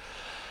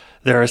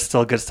there is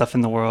still good stuff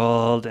in the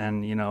world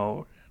and,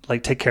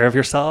 take care of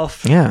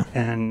yourself. Yeah.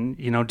 And,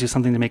 do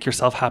something to make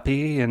yourself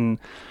happy and,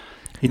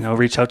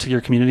 reach out to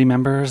your community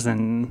members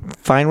and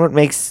find what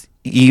makes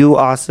you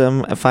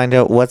awesome and find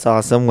out what's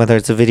awesome, whether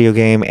it's a video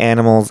game,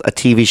 animals, a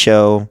TV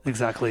show.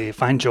 Exactly.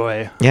 Find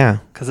joy. Yeah.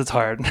 Because it's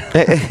hard.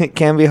 It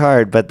can be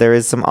hard, but there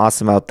is some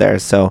awesome out there.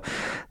 So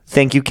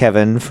thank you,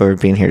 Kevin, for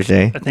being here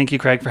today. Thank you,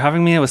 Craig, for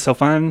having me. It was so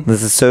fun.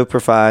 This is super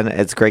fun.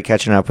 It's great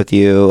catching up with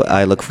you.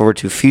 I look forward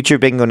to future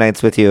bingo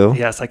nights with you.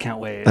 Yes, I can't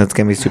wait. It's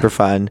going to be super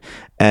fun.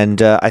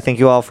 And I thank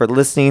you all for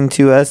listening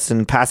to us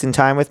and passing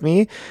time with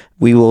me.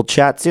 We will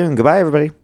chat soon. Goodbye, everybody.